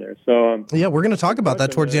that in there. So yeah, we're going to talk about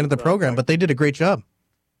that towards the end of the program, but they did a great job.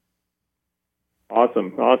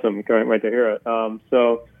 Awesome. Can't wait to hear it.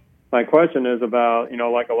 So my question is about,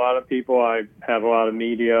 like a lot of people, I have a lot of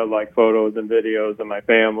media, like photos and videos of my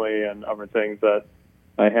family and other things that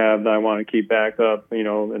I have that I want to keep backed up, in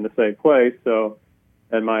the safe place. So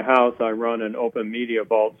at my house, I run an Open Media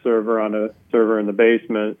Vault server on a server in the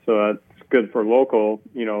basement. So that's good for local,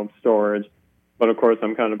 storage. But, of course,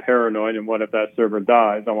 I'm kind of paranoid, and what if that server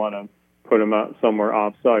dies? I want to put them out somewhere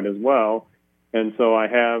off-site as well. And so I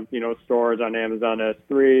have, storage on Amazon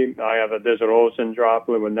S3. I have a DigitalOcean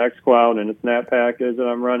droplet with Nextcloud and a Snap package that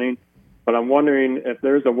I'm running. But I'm wondering if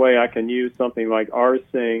there's a way I can use something like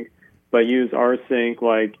rsync, but use rsync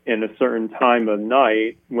like in a certain time of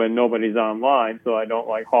night when nobody's online, so I don't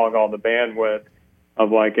hog all the bandwidth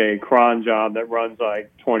of a cron job that runs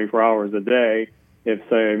 24 hours a day. If,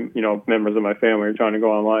 say, members of my family are trying to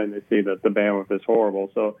go online, they see that the bandwidth is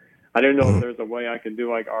horrible. So I don't know if there's a way I can do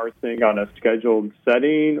rsync on a scheduled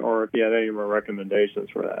setting, or if you have any more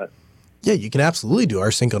recommendations for that. Yeah, you can absolutely do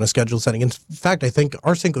rsync on a scheduled setting. In fact, I think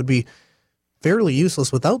rsync would be fairly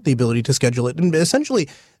useless without the ability to schedule it. And essentially,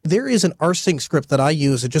 there is an rsync script that I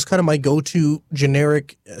use. It's just kind of my go-to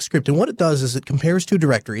generic script. And what it does is it compares 2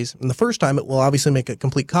 directories. And the first time, it will obviously make a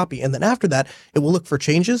complete copy. And then after that, it will look for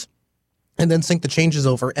changes and then sync the changes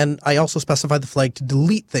over. And I also specify the flag to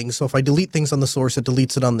delete things. So if I delete things on the source, it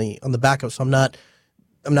deletes it on the backup. So I'm not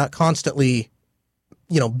constantly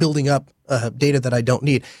building up data that I don't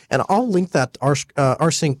need. And I'll link that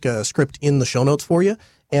rsync script in the show notes for you.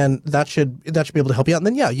 And that should be able to help you out. And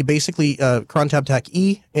then, you basically cron tab tac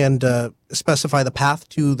E and specify the path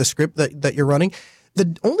to the script that you're running.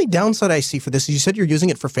 The only downside I see for this is you said you're using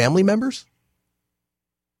it for family members?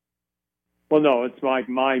 Well, no, it's like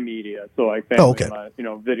my media. So like family, my,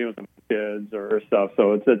 videos of my kids or stuff.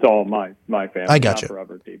 So it's all my family. I got you. Not for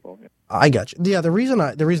other people. Yeah. I got you. Yeah, the reason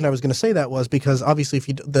I was going to say that was because obviously if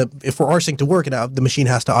for rsync to work, the machine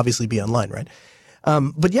has to obviously be online, right?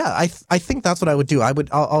 But yeah, I think that's what I would do.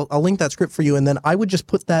 I'll link that script for you, and then I would just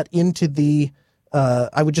put that into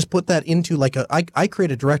I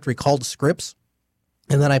create a directory called scripts,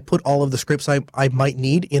 and then I put all of the scripts I might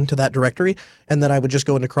need into that directory, and then I would just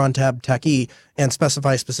go into cron tab tac E and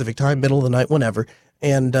specify a specific time, middle of the night, whenever,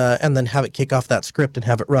 and then have it kick off that script and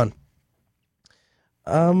have it run.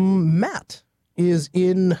 Matt is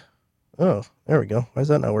in. Oh, there we go. Why is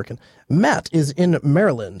that not working? Matt is in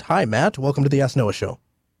Maryland. Hi, Matt. Welcome to the Ask Noah Show.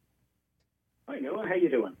 Hi, Noah. How you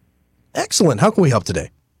doing? Excellent. How can we help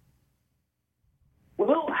today?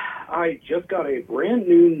 Well, I just got a brand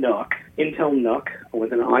new NUC, Intel NUC,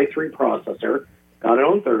 with an i3 processor. Got it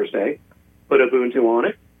on Thursday. Put Ubuntu on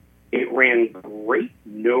it. It ran great.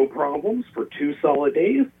 No problems for 2 solid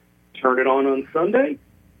days. Turned it on Sunday.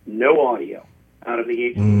 No audio out of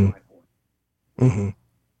the HDMI port. Mm-hmm.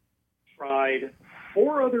 Tried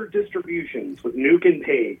 4 other distributions with Nuke and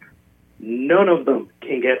Peg. None of them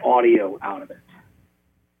can get audio out of it.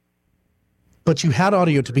 But you had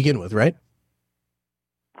audio to begin with, right?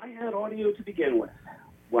 I had audio to begin with.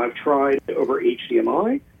 Well, I've tried over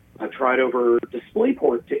HDMI. I've tried over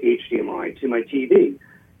DisplayPort to HDMI to my TV.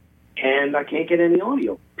 And I can't get any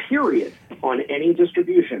audio, period, on any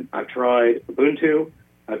distribution. I've tried Ubuntu.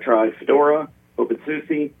 I've tried Fedora,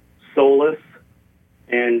 OpenSUSE, Solus,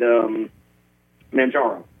 and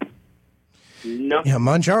Manjaro. Nothing. Yeah,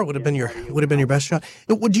 Manjaro would have been your best shot.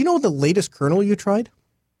 Do you know the latest kernel you tried?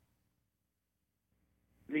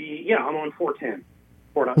 I'm on 4.10.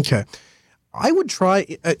 Okay, I would try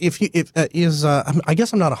I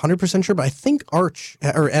guess I'm not 100% sure, but I think Arch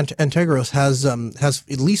or Antegros has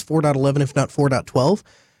at least 4.11, if not 4.12.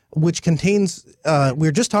 Which contains, we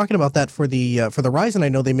were just talking about that for the Ryzen. I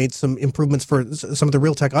know they made some improvements for some of the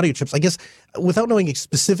Realtek audio chips. I guess without knowing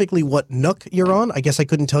specifically what NUC you're on, I guess I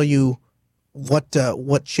couldn't tell you what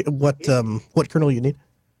kernel you need.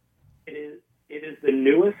 It is the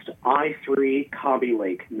newest i3 Kaby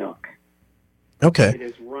Lake NUC. Okay. It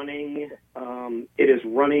is running a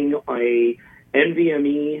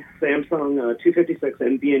NVMe Samsung 256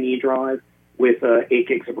 NVMe drive with 8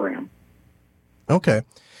 gigs of RAM. Okay.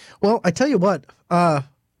 Well, I tell you what,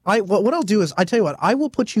 what I'll do is, I will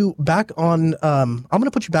put you back on, I'm going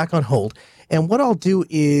to put you back on hold. And what I'll do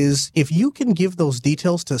is, if you can give those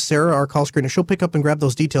details to Sarah, our call screener, she'll pick up and grab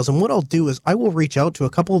those details. And what I'll do is I will reach out to a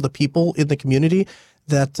couple of the people in the community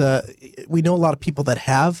that we know a lot of people that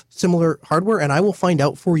have similar hardware, and I will find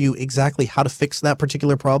out for you exactly how to fix that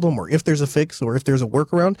particular problem, or if there's a fix, or if there's a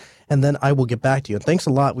workaround, and then I will get back to you. And thanks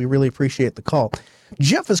a lot. We really appreciate the call.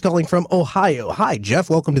 Jeff is calling from Ohio. Hi, Jeff.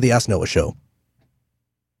 Welcome to the Ask Noah Show.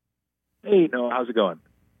 Hey, Noah. How's it going?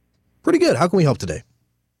 Pretty good. How can we help today?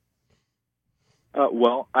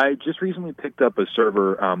 Well, I just recently picked up a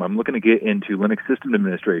server. I'm looking to get into Linux system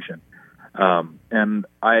administration. And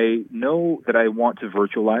I know that I want to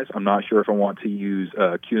virtualize. I'm not sure if I want to use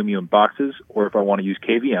QEMU in boxes or if I want to use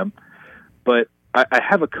KVM. But I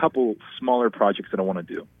have a couple smaller projects that I want to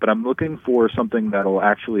do. But I'm looking for something that will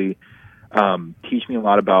actually teach me a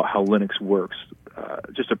lot about how Linux works,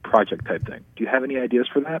 just a project type thing. Do you have any ideas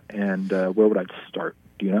for that? And where would I start?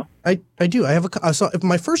 Do you know? I do. I have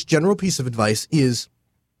my first general piece of advice is,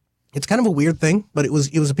 it's kind of a weird thing, but it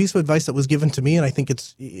was a piece of advice that was given to me, and I think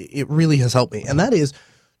it really has helped me. And that is,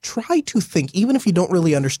 try to think, even if you don't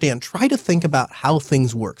really understand, try to think about how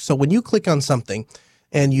things work. So when you click on something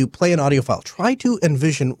and you play an audio file, try to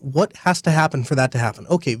envision what has to happen for that to happen.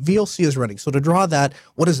 Okay, VLC is running. So to draw that,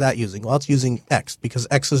 what is that using? Well, it's using X, because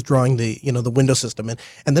X is drawing the window system.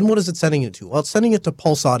 And then what is it sending it to? Well, it's sending it to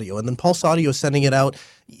Pulse Audio, and then Pulse Audio is sending it out.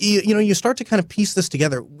 You start to kind of piece this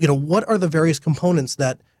together. What are the various components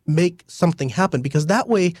that make something happen? Because that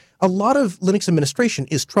way, a lot of Linux administration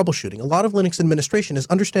is troubleshooting. A lot of Linux administration is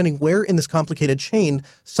understanding where in this complicated chain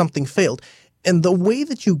something failed. And the way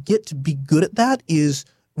that you get to be good at that is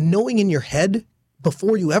knowing in your head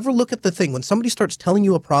before you ever look at the thing, when somebody starts telling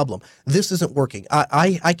you a problem, this isn't working.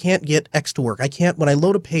 I can't get X to work. I can't, when I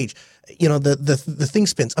load a page, the thing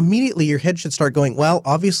spins. Immediately your head should start going, well,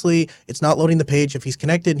 obviously it's not loading the page. If he's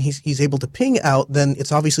connected and he's able to ping out, then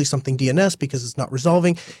it's obviously something DNS because it's not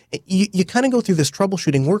resolving. You kind of go through this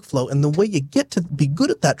troubleshooting workflow, and the way you get to be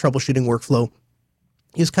good at that troubleshooting workflow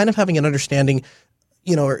is kind of having an understanding,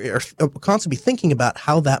 or constantly thinking about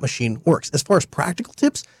how that machine works. As far as practical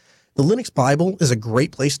tips, the Linux Bible is a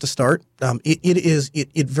great place to start.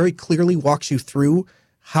 It very clearly walks you through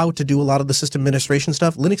how to do a lot of the system administration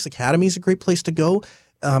stuff. Linux Academy is a great place to go.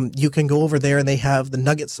 You can go over there and they have the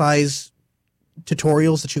nugget size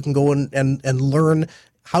tutorials that you can go and learn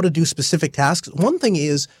how to do specific tasks. One thing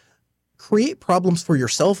is create problems for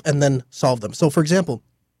yourself and then solve them. So for example,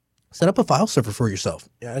 set up a file server for yourself.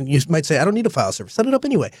 And you might say, I don't need a file server. Set it up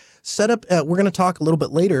anyway. We're going to talk a little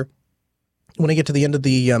bit later when I get to the end of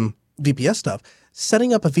the VPS stuff,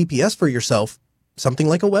 setting up a VPS for yourself, something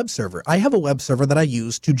like a web server. I have a web server that I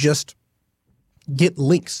use to just get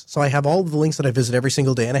links. So I have all of the links that I visit every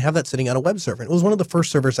single day, and I have that sitting on a web server. It was one of the first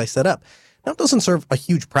servers I set up. Now, it doesn't serve a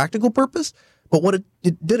huge practical purpose, but what it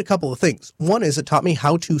did a couple of things. One is it taught me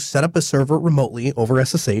how to set up a server remotely over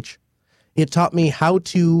SSH. It taught me how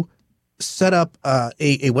to set up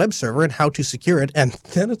a web server and how to secure it, and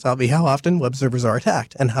then it taught me how often web servers are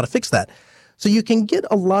attacked and how to fix that. So you can get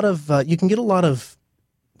a lot of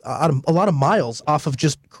miles off of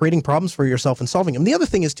just creating problems for yourself and solving them. The other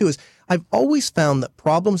thing is I've always found that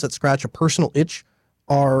problems that scratch a personal itch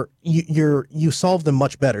you solve them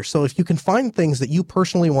much better. So if you can find things that you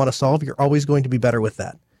personally want to solve, you're always going to be better with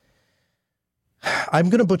that.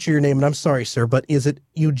 I'm going to butcher your name, and I'm sorry, sir, but is it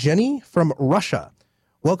Eugenie from Russia?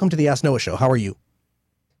 Welcome to the Ask Noah Show. How are you?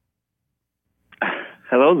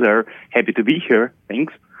 Hello there. Happy to be here.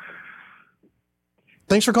 Thanks.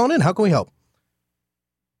 Thanks for calling in. How can we help?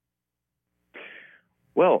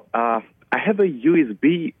 Well, I have a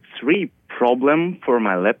USB 3 problem for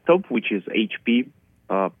my laptop, which is HP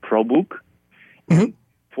ProBook. Mm-hmm.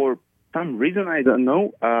 For some reason, I don't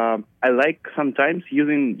know, I like sometimes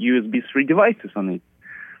using USB 3 devices on it.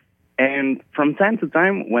 And from time to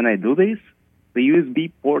time, when I do this, the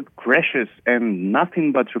USB port crashes and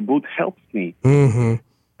nothing but reboot helps me. Mm-hmm.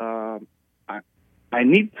 I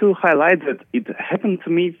need to highlight that it happened to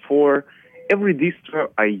me for every distro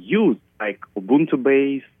I use, like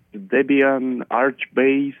Ubuntu-based, Debian,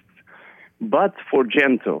 Arch-based, but for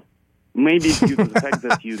Gentoo. Maybe due to the fact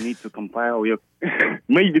that you need to compile your,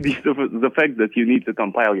 maybe due to the fact that you need to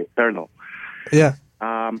compile your kernel. Yeah.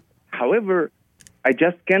 However, I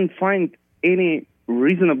just can't find any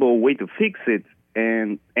reasonable way to fix it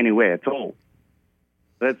in any way at all.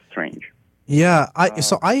 That's strange. Yeah,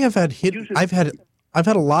 I have had I've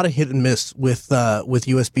had a lot of hit and miss with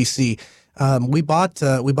USB-C. We bought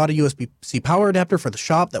a USB-C power adapter for the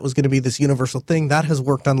shop that was going to be this universal thing. That has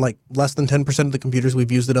worked on like less than 10% of the computers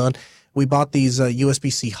we've used it on. We bought these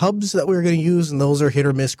USB-C hubs that we were going to use, and those are hit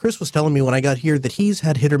or miss. Chris was telling me when I got here that he's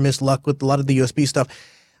had hit or miss luck with a lot of the USB stuff.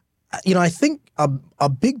 I think a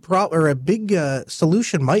big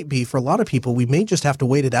solution might be for a lot of people, we may just have to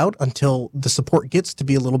wait it out until the support gets to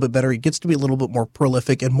be a little bit better. It gets to be a little bit more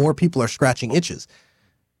prolific and more people are scratching itches.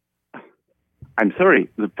 I'm sorry.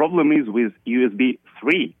 The problem is with USB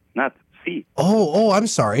 3, not C. Oh, I'm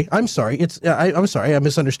sorry. I'm sorry. I'm sorry. I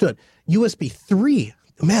misunderstood. USB 3.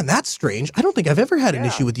 Man, that's strange. I don't think I've ever had an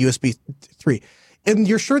issue with USB 3. And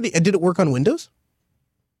you're sure did it work on Windows?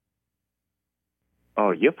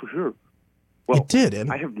 Oh, yeah, for sure. Well, it did.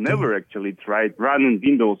 And I have never actually tried running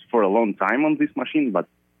Windows for a long time on this machine, but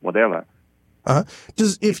whatever.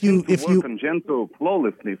 If you work on Gentoo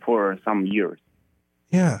flawlessly for some years.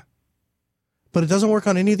 Yeah. But it doesn't work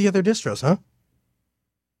on any of the other distros, huh?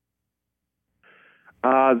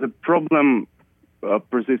 The problem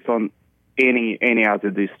persists on any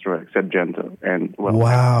other distro except Gentoo. And well,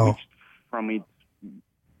 wow. I switched from it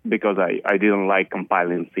because I didn't like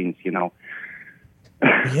compiling things,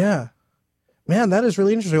 Yeah. Man, that is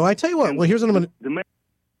really interesting. Well, I tell you what. Well, here's what I'm going to...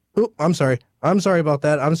 Oh, I'm sorry. I'm sorry about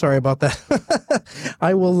that.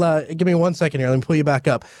 I will... give me 1 second here. Let me pull you back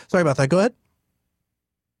up. Sorry about that. Go ahead.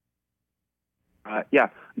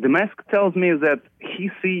 The mask tells me that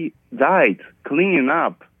he died cleaning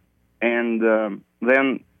up, and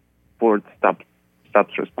then port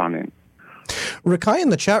stops responding. Rakai in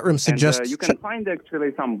the chat room suggests... And, you can find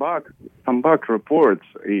actually some bug reports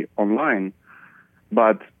online,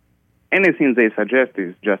 but anything they suggest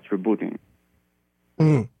is just rebooting.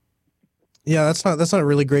 Yeah, that's not a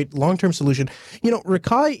really great long-term solution.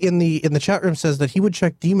 Rakai in the chat room says that he would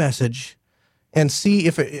check dmessage and see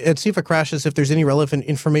if it crashes, if there's any relevant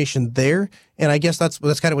information there. And I guess that's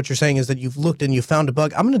kind of what you're saying, is that you've looked and you found a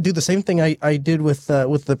bug. I'm going to do the same thing I did with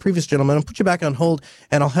the previous gentleman. I'll put you back on hold,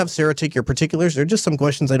 and I'll have Sarah take your particulars. There are just some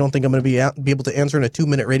questions I don't think I'm going to be able to answer in a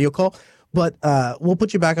 2-minute radio call, but we'll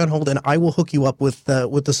put you back on hold, and I will hook you up with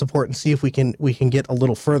the support and see if we can get a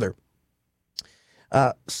little further.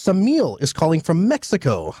 Samil is calling from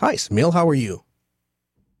Mexico. Hi, Samil. How are you?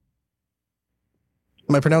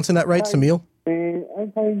 Am I pronouncing that right, Samil?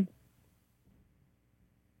 I'm fine.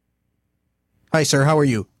 Hi, sir. How are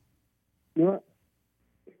you? No,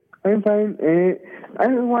 I'm fine. I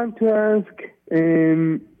want to ask,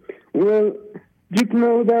 well, you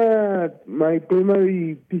know that my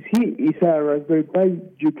primary PC is a Raspberry Pi.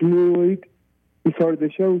 You know it before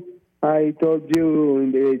the show. I told you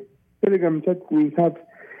in the Telegram chat we have,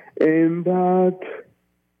 but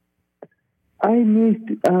I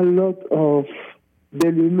missed a lot of the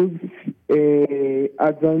Linux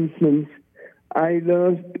advancements. I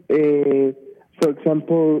lost, for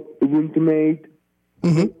example, Ubuntu Mate,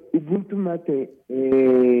 Ubuntu Mate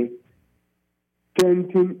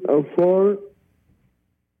 2004.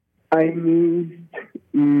 I missed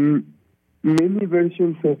many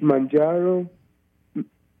versions of Manjaro,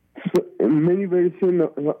 many versions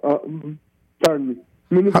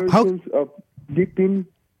of Deepin.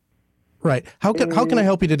 Right. How can I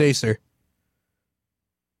help you today, sir?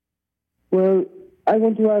 Well, I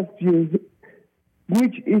want to ask you,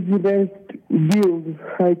 which is the best build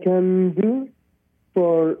I can do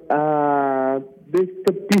for a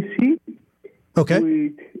desktop PC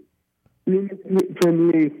with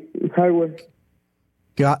Linux-friendly hardware?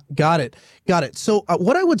 Got it. So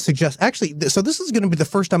what I would suggest, actually, so this is going to be the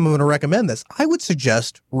first time I'm going to recommend this. I would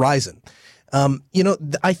suggest Ryzen.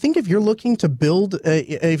 I think if you're looking to build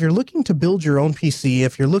your own PC,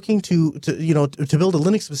 if you're looking to build a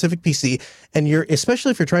Linux specific PC, and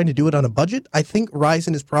especially if you're trying to do it on a budget, I think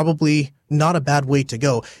Ryzen is probably not a bad way to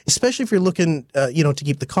go, especially if you're looking, to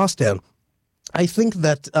keep the cost down. I think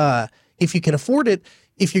that, if you can afford it,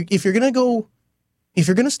 if you're going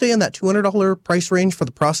to stay in that $200 price range for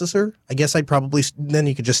the processor, I guess then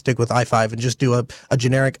you could just stick with i5 and just do a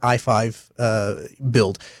generic i5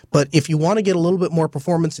 build. But if you want to get a little bit more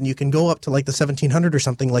performance and you can go up to like the 1700 or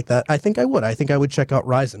something like that, I think I would check out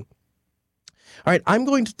Ryzen. All right, I'm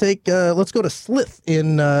going to take, let's go to Slith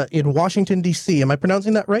in Washington, D.C. Am I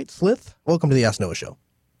pronouncing that right? Slith? Welcome to the Ask Noah Show.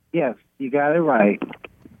 Yes, you got it right.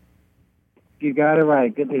 Good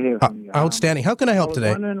to hear from you. Outstanding. How can I help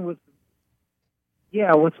today? With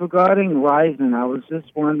regarding Ryzen, I was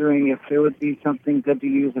just wondering if there would be something good to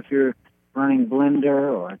use if you're running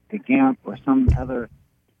Blender or the GAMP or some other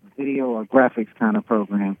video or graphics kind of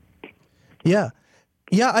program. Yeah,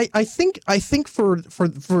 I think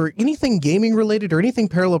for anything gaming related or anything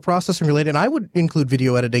parallel processing related, and I would include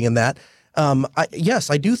video editing in that. I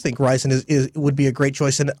do think Ryzen would be a great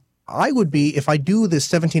choice, and I would be, if I do this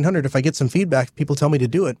 1700, if I get some feedback, people tell me to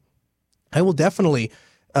do it, I will definitely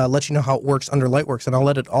let you know how it works under Lightworks, and I'll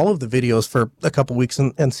edit all of the videos for a couple weeks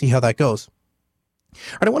and see how that goes.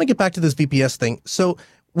 All right, I want to get back to this VPS thing. So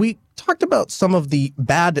we talked about some of the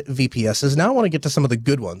bad VPSs. Now I want to get to some of the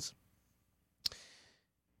good ones.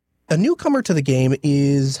 A newcomer to the game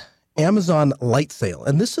is Amazon Lightsail,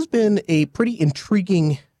 and this has been a pretty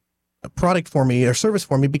intriguing product for me, or service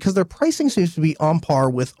for me, because their pricing seems to be on par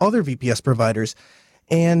with other VPS providers.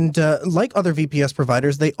 And like other VPS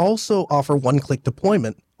providers, they also offer one-click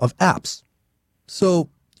deployment of apps. So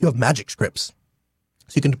you have magic scripts.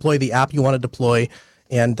 So you can deploy the app you want to deploy,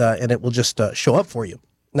 and it will just show up for you.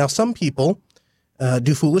 Now, some people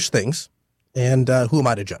do foolish things, and who am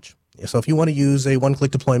I to judge? So if you want to use a one-click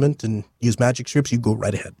deployment and use magic scripts, you go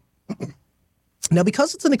right ahead. Now,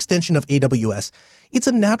 because it's an extension of AWS, it's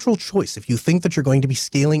a natural choice if you think that you're going to be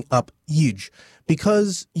scaling up huge,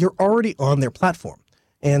 because you're already on their platform.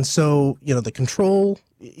 And so, the control,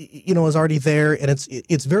 is already there, and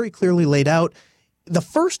it's very clearly laid out. The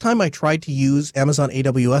first time I tried to use Amazon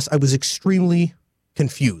AWS, I was extremely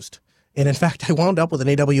confused. And in fact, I wound up with an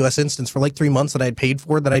AWS instance for like 3 months that I had paid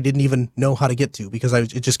for that I didn't even know how to get to, because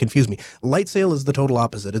it just confused me. Lightsail is the total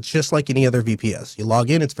opposite. It's just like any other VPS. You log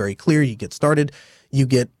in, it's very clear, you get started, you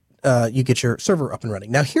get your server up and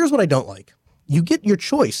running. Now, here's what I don't like. You get your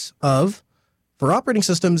choice of, for operating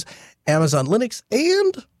systems, Amazon Linux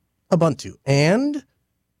and Ubuntu. And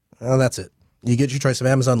that's it. You get your choice of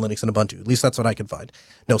Amazon Linux and Ubuntu. At least that's what I can find.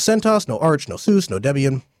 No CentOS, no Arch, no SUSE, no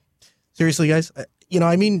Debian. Seriously, guys?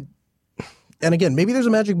 And again, maybe there's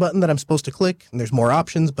a magic button that I'm supposed to click, and there's more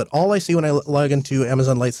options, but all I see when I log into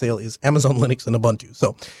Amazon Lightsail is Amazon Linux and Ubuntu.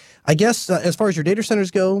 So I guess as far as your data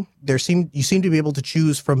centers go, you seem to be able to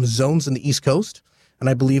choose from zones in the East Coast, and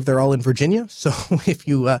I believe they're all in Virginia. So if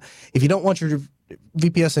you don't want your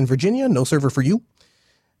VPS in Virginia, no server for you.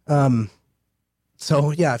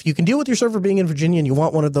 So yeah, if you can deal with your server being in Virginia and you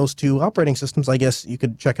want one of those two operating systems, I guess you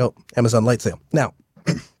could check out Amazon Lightsail. Now,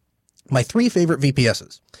 my 3 favorite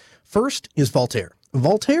VPSs. First is Voltaire.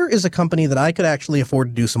 Voltaire is a company that I could actually afford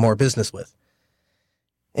to do some more business with.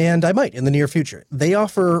 And I might in the near future. They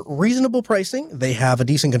offer reasonable pricing. They have a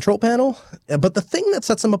decent control panel. But the thing that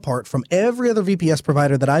sets them apart from every other VPS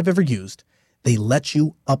provider that I've ever used, they let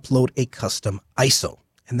you upload a custom ISO.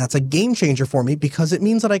 And that's a game changer for me because it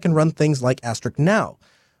means that I can run things like Asterisk Now,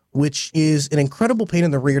 which is an incredible pain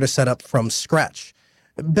in the rear to set up from scratch.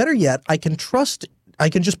 Better yet, I can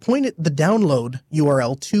just point the download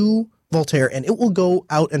URL to Voltaire and it will go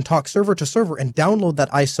out and talk server to server and download that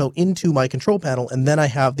ISO into my control panel. And then I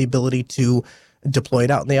have the ability to deploy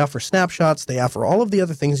it out. And they offer snapshots. They offer all of the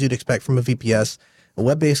other things you'd expect from a VPS, a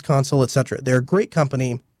web-based console, etc. They're a great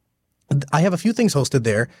company. I have a few things hosted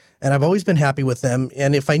there, and I've always been happy with them.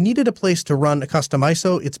 And if I needed a place to run a custom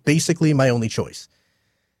ISO, it's basically my only choice.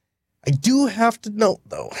 I do have to note,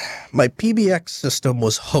 though, my PBX system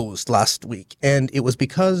was hosed last week, and it was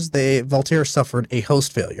because Voltaire suffered a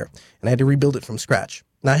host failure, and I had to rebuild it from scratch.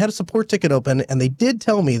 Now, I had a support ticket open, and they did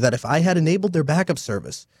tell me that if I had enabled their backup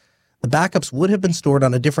service, the backups would have been stored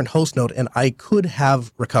on a different host node, and I could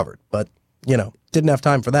have recovered. But, didn't have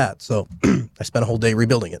time for that, so I spent a whole day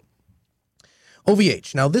rebuilding it.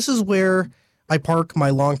 OVH. Now, this is where I park my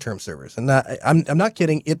long-term servers. And I'm not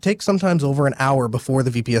kidding. It takes sometimes over an hour before the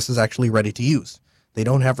VPS is actually ready to use. They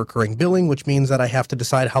don't have recurring billing, which means that I have to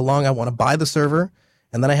decide how long I want to buy the server.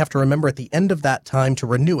 And then I have to remember at the end of that time to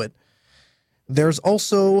renew it. There was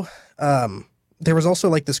also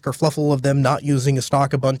like this kerfluffle of them not using a stock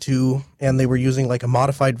Ubuntu, and they were using like a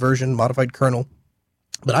modified version, modified kernel.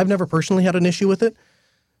 But I've never personally had an issue with it.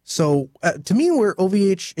 So to me, where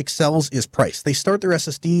OVH excels is price. They start their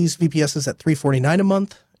SSDs, VPSs at $349 a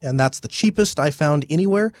month, and that's the cheapest I found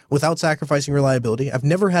anywhere without sacrificing reliability. I've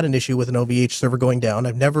never had an issue with an OVH server going down.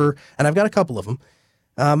 I've got a couple of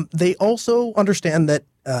them. They also understand that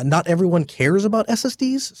not everyone cares about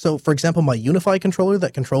SSDs. So, for example, my Unify controller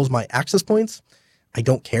that controls my access points, I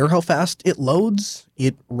don't care how fast it loads.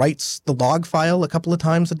 It writes the log file a couple of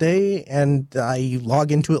times a day, and I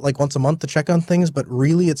log into it like once a month to check on things, but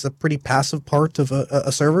really it's a pretty passive part of a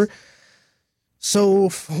server. So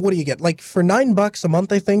what do you get? Like for $9 a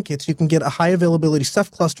month, I think you can get a high availability Ceph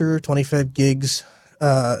cluster, 25 gigs,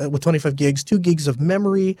 with 25 gigs, 2 gigs of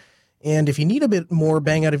memory. And if you need a bit more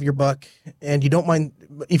bang out of your buck and you don't mind,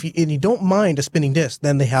 you don't mind a spinning disk,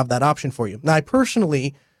 then they have that option for you. Now, I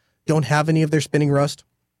personally don't have any of their spinning Rust.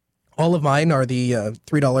 All of mine are the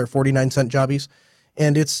 $3.49 jobbies.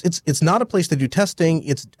 And it's not a place to do testing.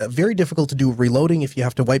 It's very difficult to do reloading if you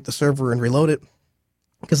have to wipe the server and reload it,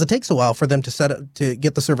 because it takes a while for them to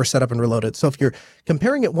get the server set up and reloaded. So if you're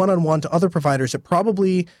comparing it one-on-one to other providers, it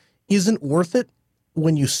probably isn't worth it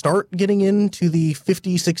when you start getting into the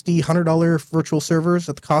 $50, $60, $100 virtual servers.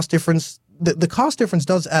 At the cost difference, the cost difference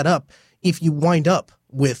does add up if you wind up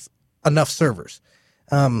with enough servers.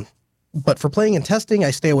 But for playing and testing,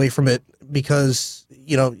 I stay away from it because,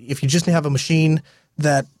 if you just have a machine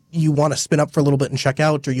that you want to spin up for a little bit and check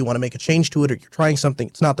out, or you want to make a change to it, or you're trying something,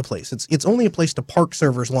 it's not the place. It's only a place to park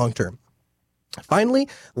servers long term. Finally,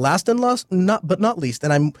 last but not least,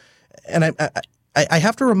 and I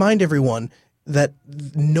have to remind everyone that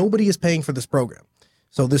nobody is paying for this program.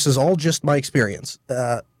 So this is all just my experience.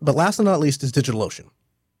 But last and not least is DigitalOcean.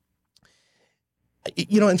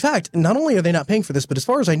 In fact, not only are they not paying for this, but as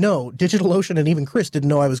far as I know, DigitalOcean and even Chris didn't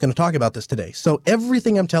know I was going to talk about this today. So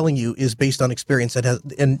everything I'm telling you is based on experience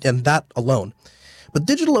and that alone. But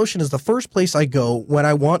DigitalOcean is the first place I go when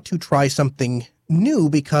I want to try something new,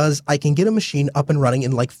 because I can get a machine up and running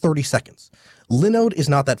in like 30 seconds. Linode is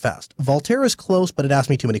not that fast. Voltaire is close, but it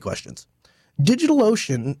asks me too many questions.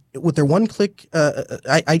 DigitalOcean, with their one-click,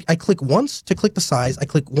 I click once to click the size, I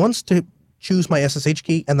click once to choose my SSH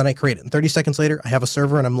key, and then I create it. And 30 seconds later, I have a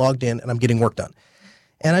server and I'm logged in and I'm getting work done.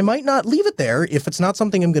 And I might not leave it there if it's not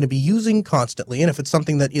something I'm going to be using constantly, and if it's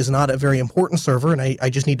something that is not a very important server and I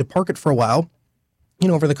just need to park it for a while,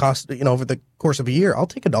 over the course of a year, I'll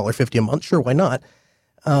take $1.50 a month. Sure, why not?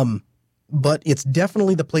 But it's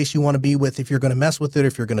definitely the place you want to be with if you're going to mess with it,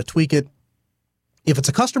 if you're going to tweak it. If it's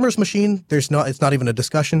a customer's machine, it's not even a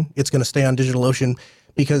discussion. It's going to stay on DigitalOcean,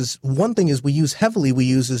 because one thing we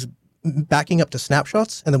use is backing up to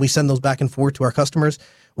snapshots, and then we send those back and forth to our customers.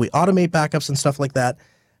 We automate backups and stuff like that.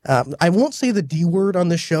 I won't say the D word on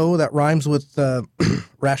this show that rhymes with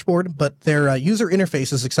Rashboard, but their user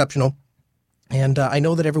interface is exceptional. And I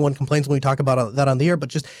know that everyone complains when we talk about that on the air, but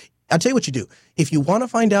just, I'll tell you what you do. If you want to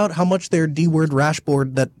find out how much their D word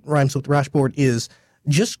Rashboard that rhymes with Rashboard is,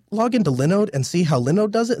 just log into Linode and see how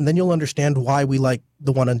Linode does it, and then you'll understand why we like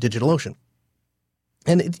the one on DigitalOcean.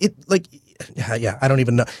 And I don't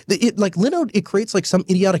even know. Linode, it creates like some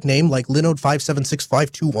idiotic name like Linode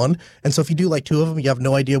 576521. And so if you do like two of them, you have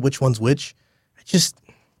no idea which one's which. It's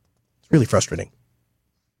really frustrating.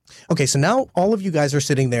 Okay, so now all of you guys are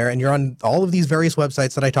sitting there and you're on all of these various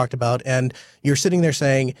websites that I talked about, and you're sitting there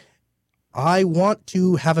saying, I want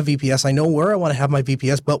to have a VPS. I know where I want to have my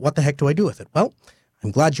VPS, but what the heck do I do with it? Well, I'm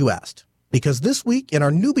glad you asked, because this week in our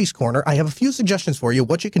Newbies Corner, I have a few suggestions for you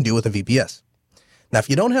what you can do with a VPS. Now, if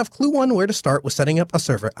you don't have clue on where to start with setting up a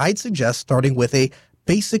server, I'd suggest starting with a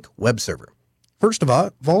basic web server. First of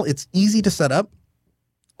all, it's easy to set up.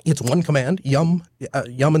 It's one command, yum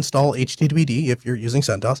install HTTPD if you're using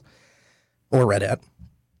CentOS or Red Hat.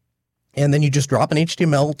 And then you just drop an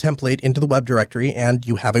HTML template into the web directory and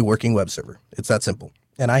you have a working web server. It's that simple.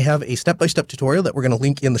 And I have a step-by-step tutorial that we're going to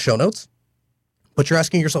link in the show notes. But you're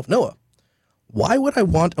asking yourself, Noah, why would I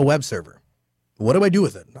want a web server? What do I do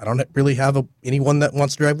with it? I don't really have anyone that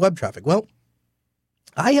wants to drive web traffic. Well,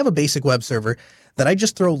 I have a basic web server that I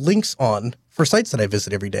just throw links on for sites that I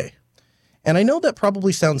visit every day. And I know that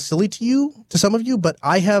probably sounds silly to some of you, but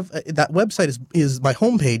I have that website is my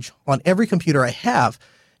homepage on every computer I have.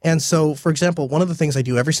 And so, for example, one of the things I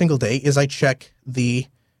do every single day is I check the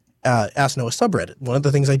Ask Noah subreddit. One of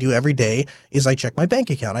the things I do every day is I check my bank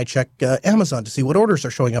account. I check Amazon to see what orders are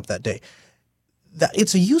showing up that day.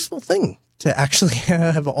 It's a useful thing to actually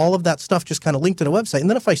have all of that stuff just kind of linked to the website. And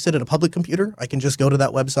then if I sit at a public computer, I can just go to that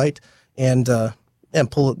website and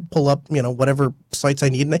pull up, whatever sites I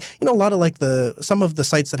need. And a lot of some of the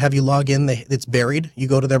sites that have you log in, it's buried. You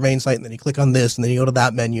go to their main site and then you click on this and then you go to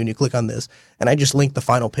that menu and you click on this. And I just link the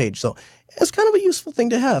final page. So it's kind of a useful thing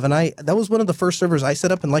to have. And that was one of the first servers I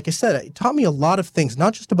set up. And like I said, it taught me a lot of things,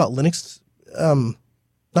 not just about Linux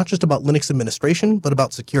administration, but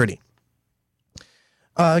about security.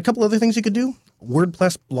 A couple other things you could do.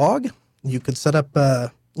 WordPress blog. You could set up,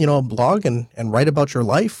 a blog and write about your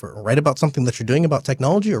life, or write about something that you're doing about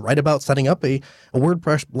technology, or write about setting up a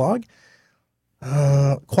WordPress blog.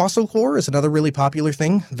 QuasoCore is another really popular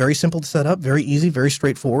thing. Very simple to set up, very easy, very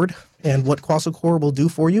straightforward. And what QuasoCore will do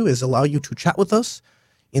for you is allow you to chat with us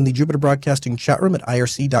in the Jupiter Broadcasting chat room at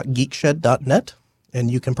irc.geekshed.net.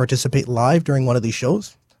 And you can participate live during one of these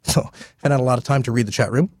shows. So I haven't had a lot of time to read the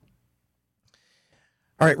chat room.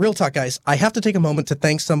 All right, real talk, guys. I have to take a moment to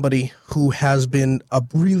thank somebody who has been a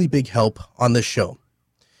really big help on this show.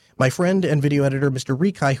 My friend and video editor, Mr.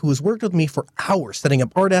 Rikai, who has worked with me for hours setting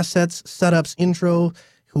up art assets, setups, intro,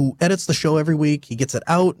 who edits the show every week. He gets it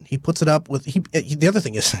out. He puts it up with... the other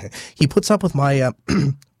thing is, he puts up with my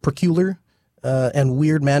peculiar and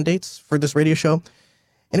weird mandates for this radio show.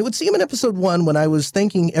 And it would seem in episode 1, when I was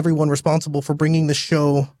thanking everyone responsible for bringing the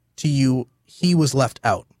show to you, he was left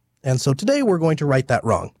out. And so today we're going to right that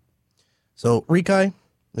wrong. So Rikai,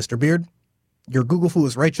 Mr. Beard, your Google foo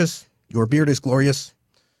is righteous, your beard is glorious,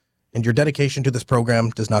 and your dedication to this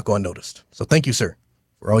program does not go unnoticed. So thank you, sir,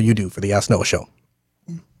 for all you do for the Ask Noah show.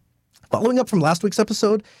 Following up from last week's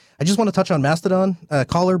episode, I just want to touch on Mastodon. A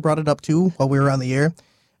caller brought it up too while we were on the air.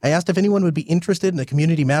 I asked if anyone would be interested in a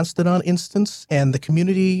community Mastodon instance, and the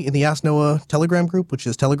community in the Ask Noah Telegram group, which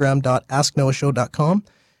is telegram.asknoahshow.com,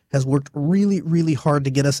 has worked really, really hard to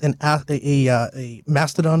get us a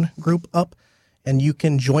Mastodon group up, and you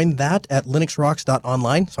can join that at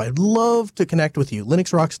linuxrocks.online. So I'd love to connect with you,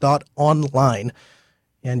 linuxrocks.online,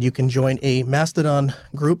 and you can join a Mastodon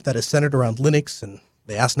group that is centered around Linux and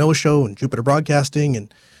the Ask Noah show and Jupiter Broadcasting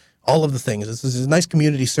and all of the things. This is a nice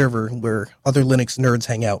community server where other Linux nerds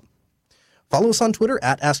hang out. Follow us on Twitter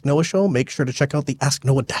at Ask Noah Show. Make sure to check out the Ask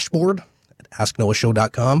Noah dashboard at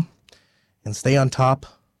asknoahshow.com and stay on top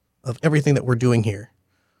of everything that we're doing here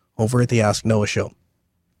over at the Ask Noah Show.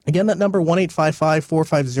 Again, that number,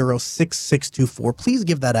 1-855-450-6624. Please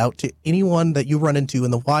give that out to anyone that you run into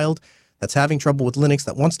in the wild that's having trouble with Linux,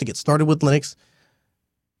 that wants to get started with Linux.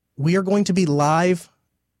 We are going to be live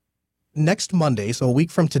next Monday, so a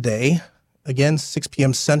week from today. Again, 6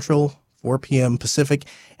 p.m. Central, 4 p.m. Pacific.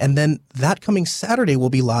 And then that coming Saturday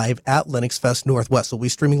will be live at Linux Fest Northwest. So we'll be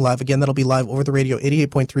streaming live again. That'll be live over the radio,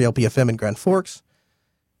 88.3 LPFM in Grand Forks,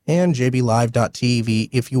 and jblive.tv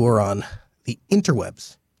if you are on the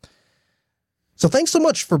interwebs. So thanks so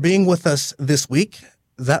much for being with us this week.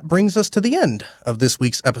 That brings us to the end of this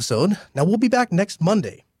week's episode. Now we'll be back next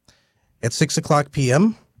Monday at 6 o'clock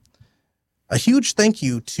p.m. A huge thank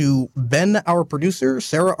you to Ben, our producer,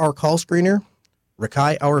 Sarah, our call screener,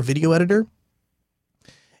 Rakai, our video editor,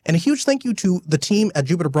 and a huge thank you to the team at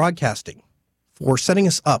Jupiter Broadcasting for setting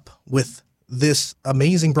us up with this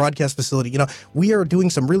amazing broadcast facility. You know, we are doing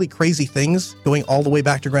some really crazy things, going all the way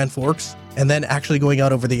back to Grand Forks and then actually going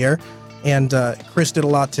out over the air. And Chris did a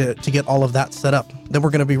lot to get all of that set up. Then we're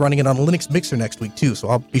going to be running it on a Linux Mixer next week, too, so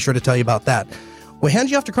I'll be sure to tell you about that. We'll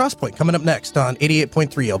hand you off to Crosspoint coming up next on 88.3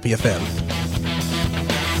 LPFM.